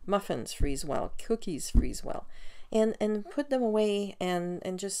 Muffins freeze well. Cookies freeze well. And put them away and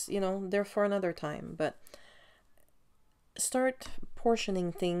just, you know, they're for another time. But start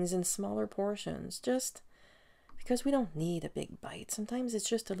portioning things in smaller portions, just because we don't need a big bite. Sometimes it's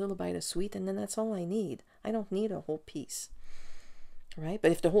just a little bite of sweet and then that's all I need. I don't need a whole piece. right?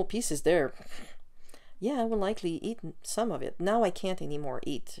 But if the whole piece is there, yeah, I will likely eat some of it. Now I can't anymore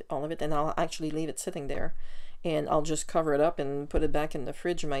eat all of it, and I'll actually leave it sitting there, and I'll just cover it up and put it back in the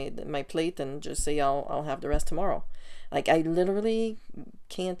fridge, my plate, and just say I'll have the rest tomorrow. Like, I literally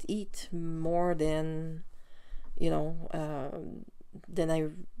can't eat more than, you know, than I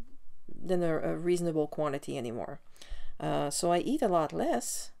than a reasonable quantity anymore. So I eat a lot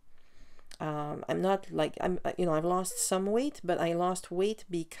less. I'm not like I've lost some weight, but I lost weight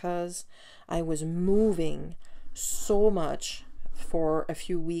because I was moving so much for a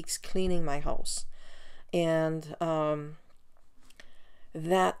few weeks cleaning my house, and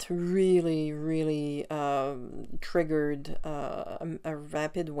that really, really triggered a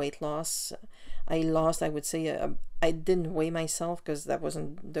rapid weight loss. I would say, I didn't weigh myself because that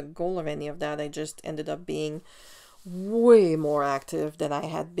wasn't the goal of any of that. I just ended up being way more active than I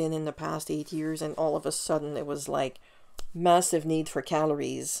had been in the past 8 years, and all of a sudden it was like massive need for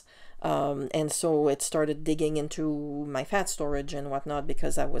calories. And so it started digging into my fat storage and whatnot,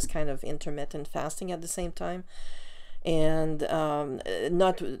 because I was kind of intermittent fasting at the same time. And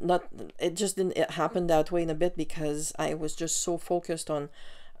not it just didn't it happened that way in a bit because I was just so focused on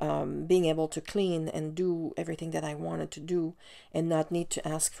being able to clean and do everything that I wanted to do, and not need to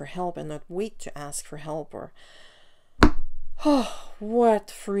ask for help, and not wait to ask for help. Or oh,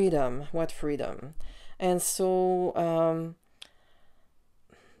 what freedom, what freedom. And so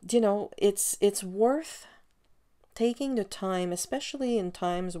it's worth taking the time, especially in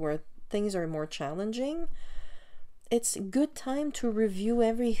times where things are more challenging. It's a good time to review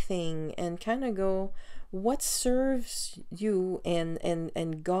everything and kind of go, what serves you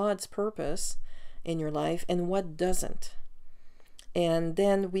and God's purpose in your life, and what doesn't. And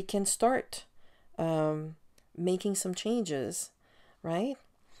then we can start making some changes, right?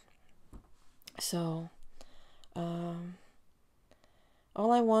 So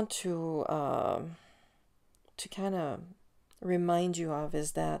all I want to kind of remind you of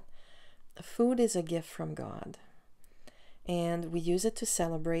is that food is a gift from God. And we use it to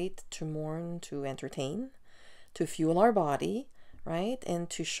celebrate, to mourn, to entertain, to fuel our body, right? And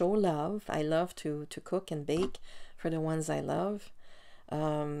to show love. I love to cook and bake for the ones I love.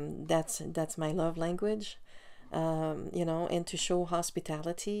 That's my love language. And to show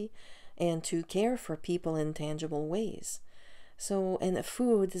hospitality and to care for people in tangible ways. So, and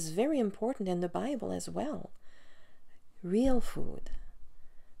food is very important in the Bible as well. Real food,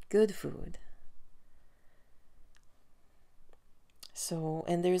 good food. So,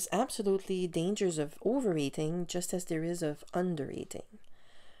 and there's absolutely dangers of overeating, just as there is of undereating.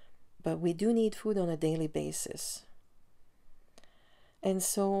 But we do need food on a daily basis. And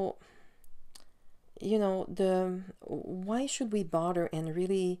so, why should we bother and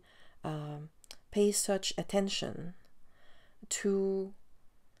really pay such attention to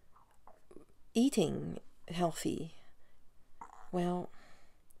eating healthy? Well,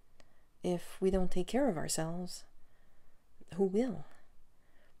 if we don't take care of ourselves, who will?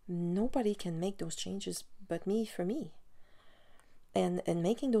 Nobody can make those changes but me, for me. And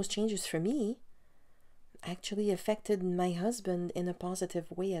making those changes for me actually affected my husband in a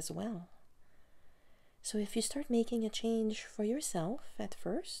positive way as well. So if you start making a change for yourself at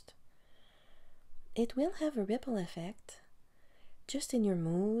first, it will have a ripple effect just in your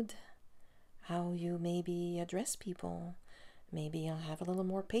mood, how you maybe address people. Maybe you'll have a little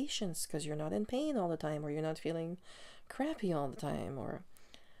more patience because you're not in pain all the time, or you're not feeling crappy all the time, or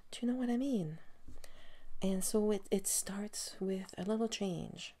do you know what I mean? And so it starts with a little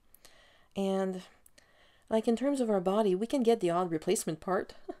change. And like in terms of our body, we can get the odd replacement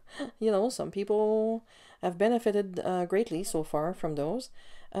part. Some people have benefited greatly so far from those,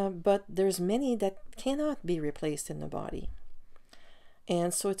 but there's many that cannot be replaced in the body.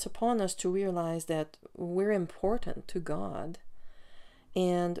 And so it's upon us to realize that we're important to God,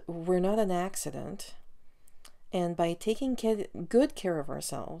 and we're not an accident. And by taking good care of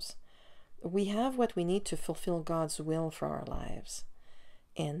ourselves, we have what we need to fulfill God's will for our lives.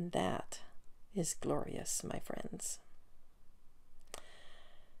 And that is glorious, my friends.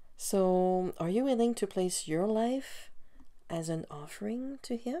 So, are you willing to place your life as an offering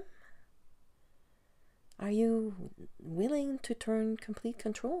to Him? Are you willing to turn complete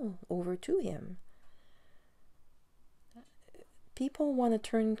control over to Him? People want to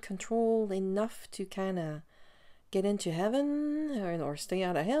turn control enough to kind of get into heaven or stay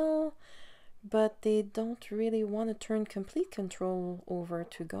out of hell, but they don't really want to turn complete control over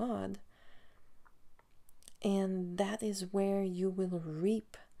to God. And that is where you will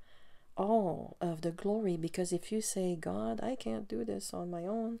reap all of the glory, because if you say, God, I can't do this on my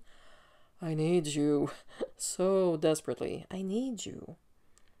own, I need you so desperately. I need you.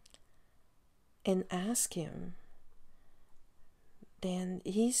 And ask him. Then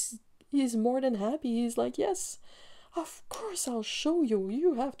he's more than happy. He's like, yes, of course I'll show you.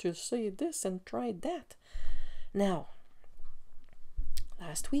 You have to say this and try that. Now,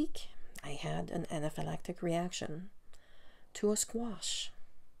 last week I had an anaphylactic reaction to a squash.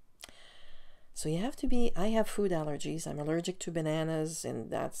 So you have to be, I have food allergies. I'm allergic to bananas,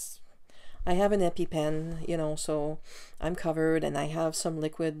 and I have an EpiPen, so I'm covered, and I have some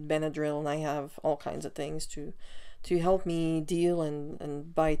liquid Benadryl, and I have all kinds of things to help me deal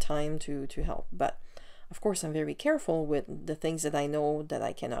and buy time to help. But of course, I'm very careful with the things that I know that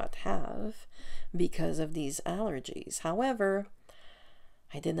I cannot have because of these allergies. However,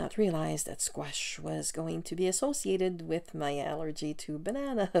 I did not realize that squash was going to be associated with my allergy to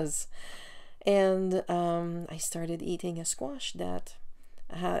bananas. And I started eating a squash that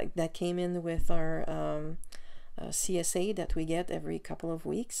came in with our CSA that we get every couple of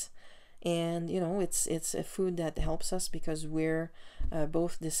weeks. And it's a food that helps us because we're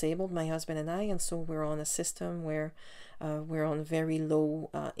both disabled, my husband and I, and so we're on a system where we're on very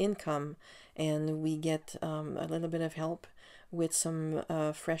low income, and we get a little bit of help with some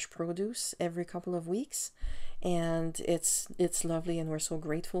fresh produce every couple of weeks, and it's lovely, and we're so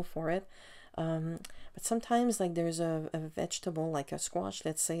grateful for it. But sometimes, like, there's a vegetable like a squash,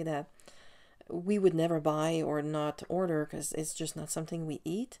 let's say, that we would never buy or not order because it's just not something we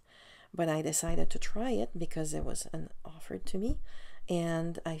eat. But I decided to try it because it was offered to me,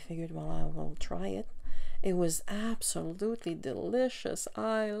 and I figured, well, I will try it. It was absolutely delicious.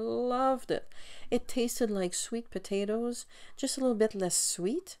 I loved it. It tasted like sweet potatoes, just a little bit less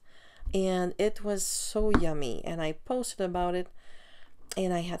sweet, and it was so yummy. And I posted about it,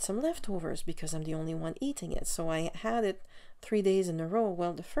 and I had some leftovers because I'm the only one eating it. So I had it 3 days in a row.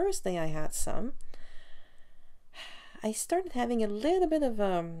 Well, the first day I had some, I started having a little bit of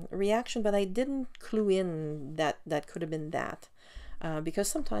a reaction, but I didn't clue in that could have been that. Because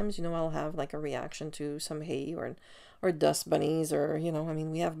sometimes, I'll have like a reaction to some hay or dust bunnies, or,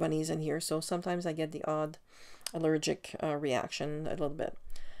 we have bunnies in here. So sometimes I get the odd allergic reaction a little bit.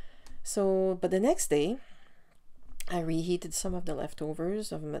 So, but the next day, I reheated some of the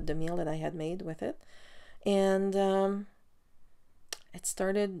leftovers of the meal that I had made with it. And it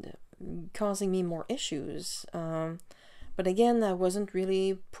started causing me more issues. But again, I wasn't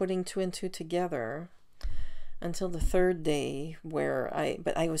really putting two and two together until the third day, where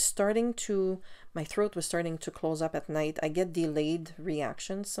I was starting to, my throat was starting to close up at night. I get delayed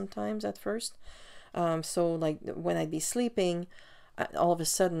reactions sometimes at first. So like when I'd be sleeping, all of a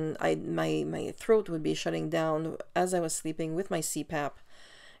sudden my throat would be shutting down as I was sleeping with my CPAP.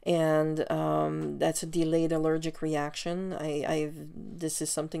 And that's a delayed allergic reaction. This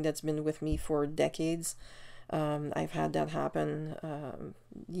is something that's been with me for decades. I've had that happen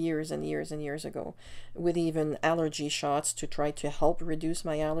years and years and years ago, with even allergy shots to try to help reduce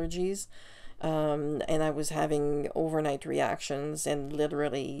my allergies. And I was having overnight reactions and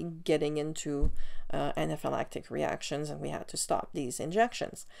literally getting into anaphylactic reactions, and we had to stop these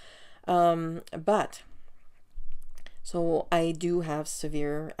injections. So I do have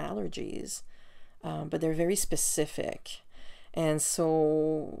severe allergies, but they're very specific. And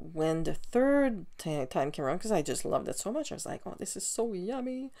so when the third time came around, because I just loved it so much, I was like, oh, this is so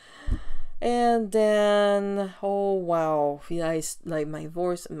yummy. And then, oh, wow, like my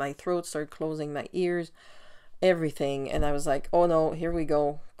voice, my throat started closing, my ears, everything. And I was like, oh no, here we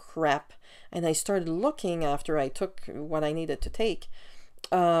go, crap. And I started looking after I took what I needed to take.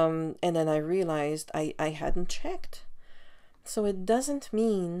 And then I realized I hadn't checked. So it doesn't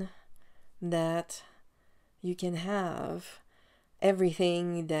mean that you can have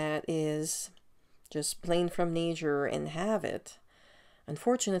everything that is just plain from nature and have it.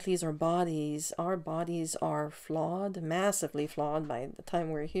 Unfortunately, our bodies are flawed, massively flawed by the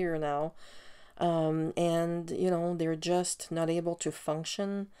time we're here now. And, they're just not able to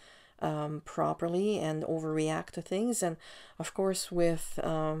function properly and overreact to things. And of course, with,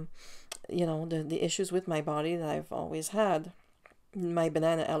 the issues with my body that I've always had, my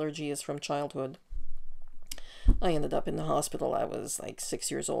banana allergy is from childhood. I ended up in the hospital. I was like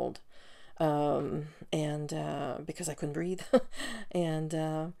 6 years old. And because I couldn't breathe.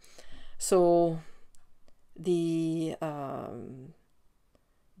 And so the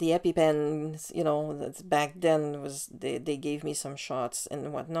EpiPen, that's back then was they gave me some shots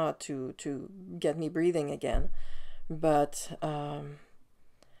and whatnot to get me breathing again. But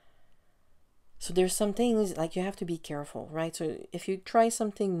so there's some things like you have to be careful, right? So if you try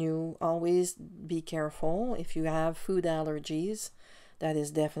something new, always be careful. If you have food allergies, That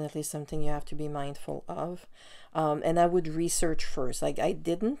is definitely something you have to be mindful of. And I would research first. Like I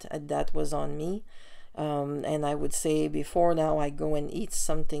didn't, that was on me. And I would say before now I go and eat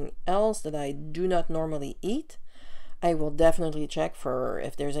something else that I do not normally eat, I will definitely check for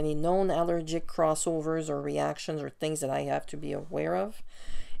if there's any known allergic crossovers or reactions or things that I have to be aware of.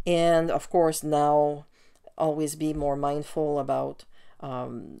 And of course now always be more mindful about,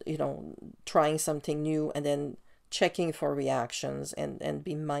 you know, trying something new and then checking for reactions and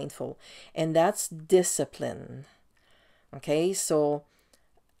be mindful. And that's discipline. Okay, so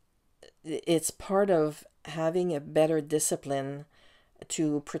it's part of having a better discipline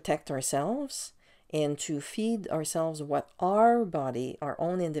to protect ourselves and to feed ourselves what our body, our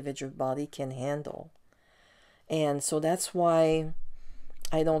own individual body, can handle. And so that's why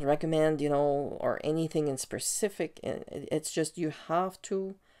I don't recommend, you know, or anything in specific. It's just you have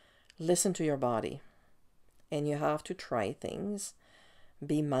to listen to your body and you have to try things.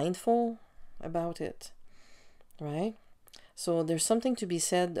 Be mindful about it, right? So there's something to be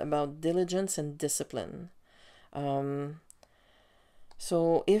said about diligence and discipline.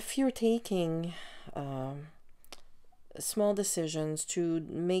 So if you're taking small decisions to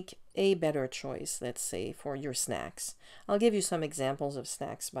make a better choice, let's say for your snacks, I'll give you some examples of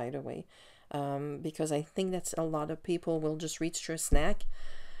snacks, by the way, because I think that's a lot of people will just reach for a snack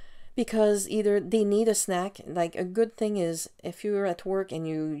because either they need a snack. Like a good thing is if you're at work and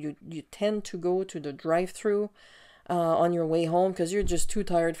you tend to go to the drive-through on your way home because you're just too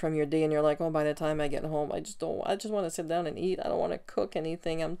tired from your day and you're like, oh, by the time I get home, I just want to sit down and eat. I don't want to cook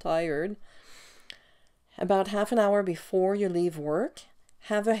anything. I'm tired. About half an hour before you leave work,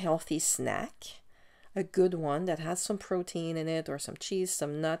 have a healthy snack, a good one that has some protein in it or some cheese,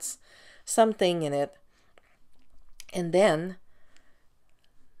 some nuts, something in it. And then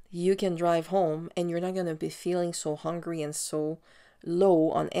you can drive home and you're not going to be feeling so hungry and so low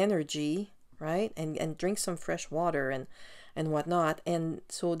on energy, right? And drink some fresh water and whatnot. And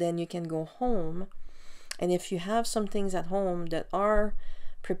so then you can go home. And if you have some things at home that are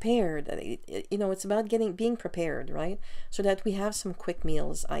prepared, you know, it's about being prepared, right? So that we have some quick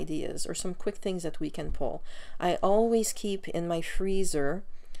meals ideas or some quick things that we can pull. I always keep in my freezer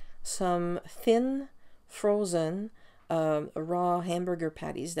some thin frozen raw hamburger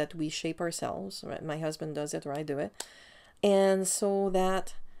patties that we shape ourselves, right? My husband does it or I do it, and so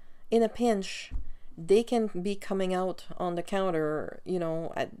that in a pinch they can be coming out on the counter, you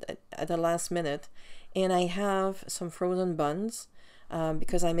know, at the last minute. And I have some frozen buns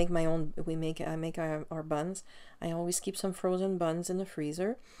because I make my own. I make our buns. I always keep some frozen buns in the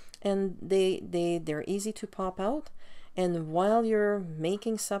freezer, and they're easy to pop out. And while you're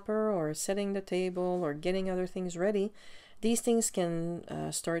making supper or setting the table or getting other things ready, these things can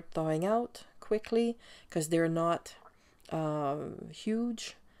start thawing out quickly because they're not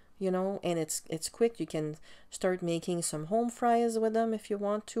huge, you know, and it's quick. You can start making some home fries with them if you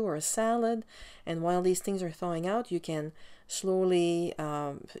want to, or a salad. And while these things are thawing out, you can slowly,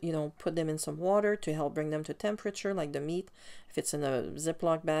 you know, put them in some water to help bring them to temperature, like the meat, if it's in a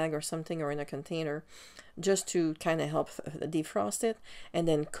Ziploc bag or something, or in a container, just to kind of help defrost it, and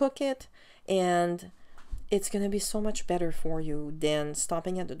then cook it. And it's going to be so much better for you than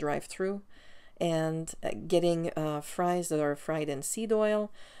stopping at the drive-thru and getting fries that are fried in seed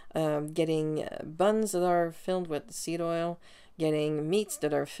oil, getting buns that are filled with seed oil, getting meats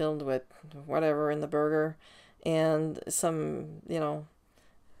that are filled with whatever in the burger, and some, you know,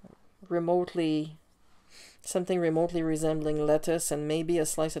 something remotely resembling lettuce and maybe a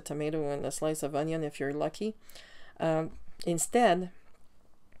slice of tomato and a slice of onion if you're lucky. Instead,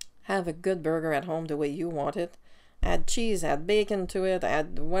 have a good burger at home the way you want it. Add cheese, add bacon to it,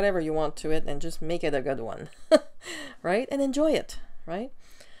 add whatever you want to it, and just make it a good one, right? And enjoy it, right?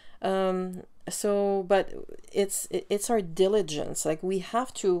 So, but it's our diligence. Like we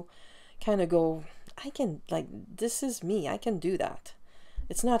have to kind of go, this is me. I can do that.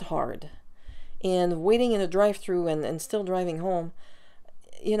 It's not hard. And waiting in a drive-thru and still driving home,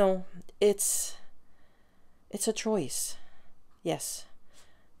 you know, it's a choice. Yes.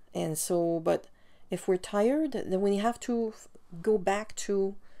 And so, but if we're tired, then we have to go back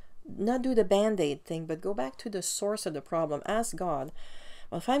to, not do the Band-Aid thing, but go back to the source of the problem. Ask God,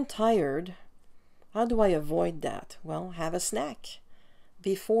 well, if I'm tired, how do I avoid that? Well, have a snack.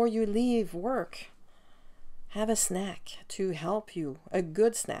 Before you leave work, have a snack to help you, a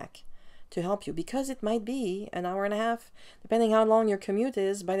good snack to help you, because it might be an hour and a half, depending how long your commute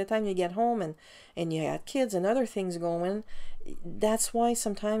is, by the time you get home and you got kids and other things going. That's why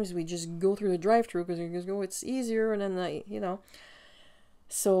sometimes we just go through the drive-thru, because you just go, it's easier, and then, you know.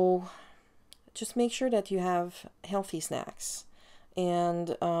 So just make sure that you have healthy snacks.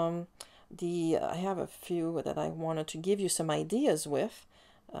 And I have a few that I wanted to give you some ideas with.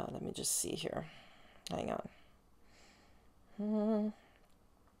 Let me just see here. Hang on.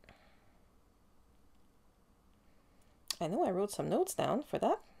 I know I wrote some notes down for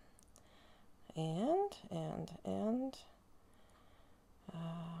that. And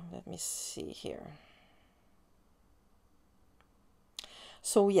let me see here.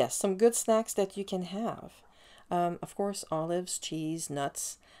 So yes, some good snacks that you can have. Of course, olives, cheese,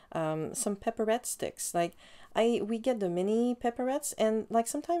 nuts, some pepperette sticks. Like we get the mini pepperettes, and like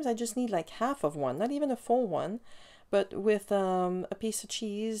sometimes I just need like half of one, not even a full one, but with a piece of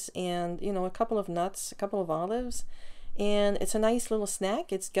cheese and a couple of nuts, a couple of olives, and it's a nice little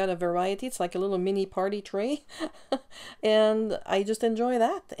snack. It's got a variety. It's like a little mini party tray, and I just enjoy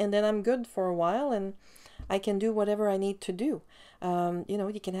that. And then I'm good for a while, and I can do whatever I need to do.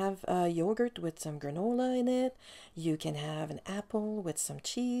 You can have yogurt with some granola in it. You can have an apple with some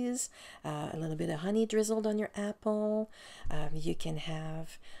cheese, a little bit of honey drizzled on your apple. You can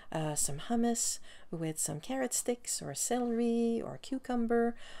have some hummus with some carrot sticks or celery or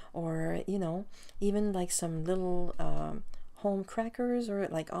cucumber, or, even like some little home crackers, or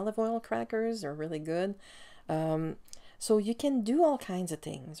like olive oil crackers are really good. So you can do all kinds of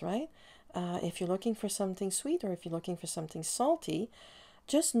things, right? If you're looking for something sweet, or if you're looking for something salty,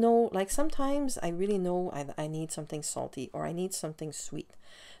 just know, like sometimes I really know I need something salty or I need something sweet.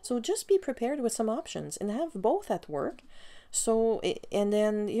 So just be prepared with some options and have both at work. So, and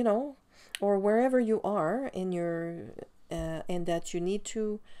then, or wherever you are in your, and that you need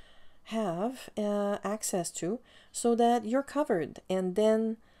to have access to, so that you're covered. And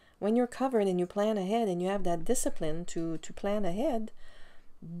then when you're covered and you plan ahead and you have that discipline to plan ahead,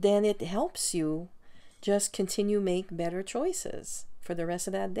 then it helps you just continue make better choices for the rest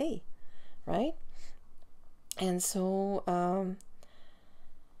of that day, right? And so,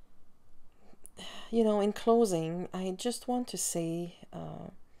 in closing, I just want to say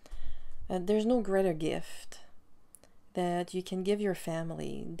there's no greater gift that you can give your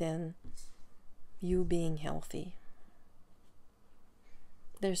family than you being healthy.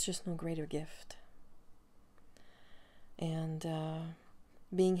 There's just no greater gift. And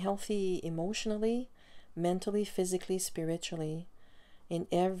being healthy emotionally, mentally, physically, spiritually, in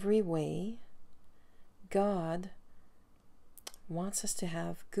every way, God wants us to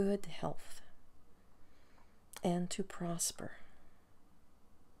have good health and to prosper.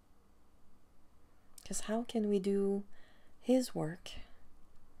 Because how can we do His work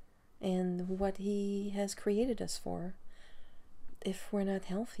and what He has created us for if we're not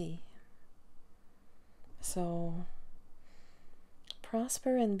healthy? So,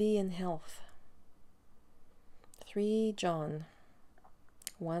 prosper and be in health. 3 John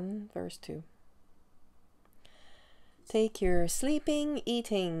 1 verse 2. Take your sleeping,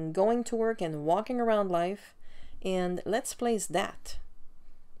 eating, going to work, and walking around life, and let's place that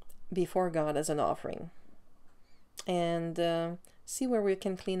before God as an offering. And see where we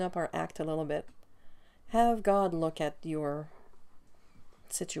can clean up our act a little bit. Have God look at your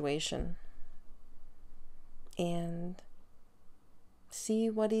situation and see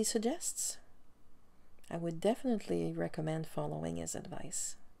what He suggests. I would definitely recommend following His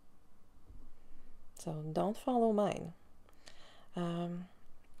advice. So don't follow mine.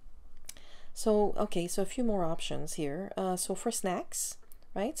 So a few more options here. So for snacks,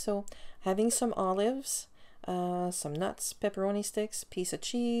 right? So having some olives, some nuts, pepperoni sticks, piece of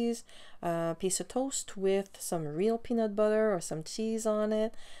cheese, piece of toast with some real peanut butter or some cheese on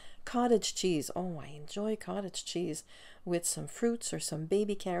it. Cottage cheese. Oh, I enjoy cottage cheese with some fruits or some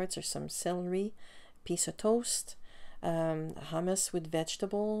baby carrots or some celery. Piece of toast, hummus with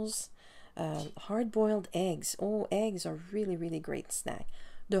vegetables, hard-boiled eggs. Oh, eggs are really, really great snack.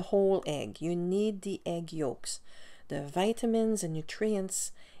 The whole egg. You need the egg yolks. The vitamins and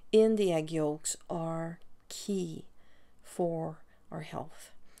nutrients in the egg yolks are key for our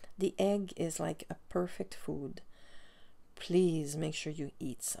health. The egg is like a perfect food. Please make sure you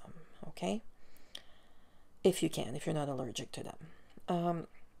eat some, okay? If you can, if you're not allergic to them.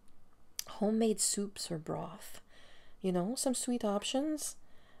 Homemade soups or broth. Some sweet options.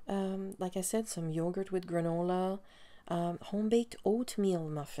 Like I said, some yogurt with granola. Home-baked oatmeal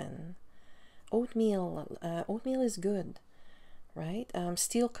muffin. Oatmeal is good, right?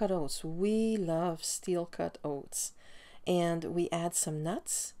 Steel-cut oats. We love steel-cut oats. And we add some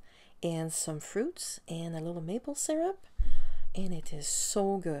nuts and some fruits and a little maple syrup. And it is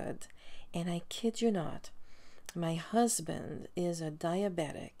so good. And I kid you not, my husband is a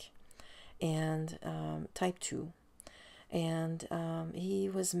diabetic and type 2. And he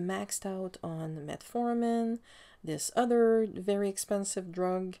was maxed out on metformin, this other very expensive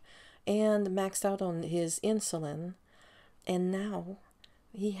drug and maxed out on his insulin. And now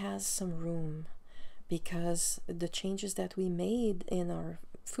he has some room because the changes that we made in our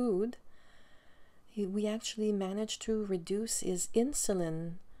food, we actually managed to reduce his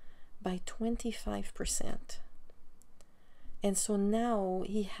insulin by 25%. And so now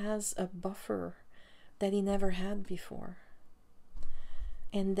he has a buffer that he never had before.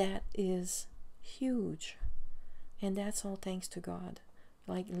 And that is huge. And that's all thanks to God.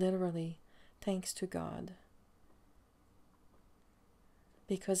 Like literally, thanks to God.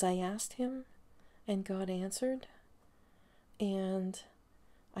 Because I asked him and God answered. And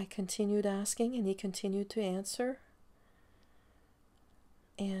I continued asking and he continued to answer.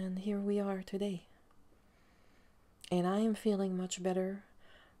 And here we are today. And I am feeling much better.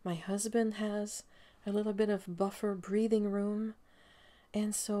 My husband has a little bit of buffer breathing room.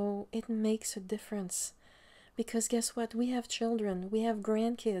 And so it makes a difference. Because guess what? We have children. We have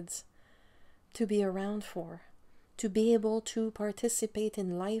grandkids to be around for. To be able to participate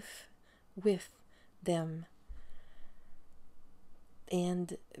in life with them.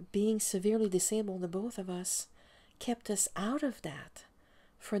 And being severely disabled, the both of us, kept us out of that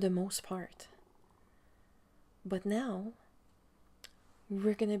for the most part. But now,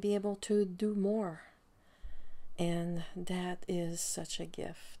 we're going to be able to do more. And that is such a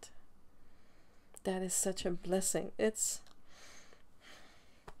gift. That is such a blessing. It's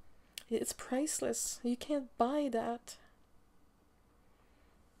priceless. You can't buy that.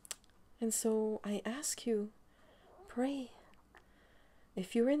 And so I ask you, pray.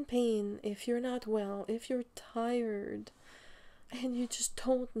 If you're in pain, if you're not well, if you're tired, and you just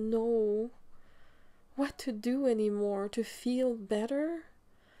don't know what to do anymore to feel better,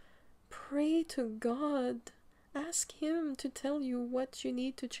 pray to God. Ask Him to tell you what you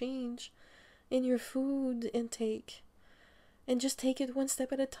need to change in your food intake. And just take it one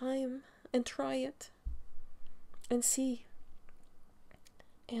step at a time and try it and see.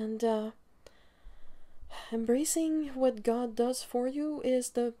 And embracing what God does for you is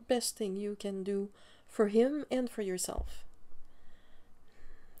the best thing you can do for Him and for yourself.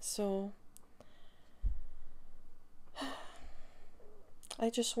 So I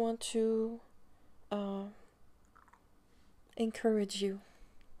just want to encourage you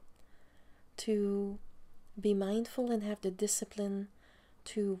to be mindful and have the discipline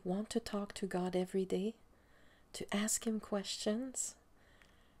to want to talk to God every day, to ask Him questions,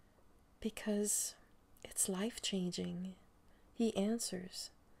 because it's life-changing. He answers.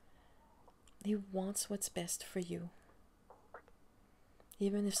 He wants what's best for you.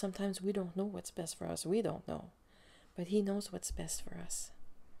 Even if sometimes we don't know what's best for us, we don't know. But He knows what's best for us.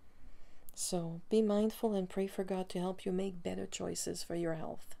 So be mindful and pray for God to help you make better choices for your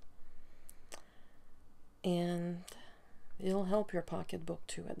health. And it'll help your pocketbook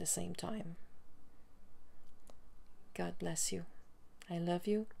too at the same time. God bless you. I love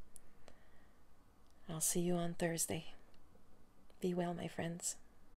you. I'll see you on Thursday. Be well, my friends.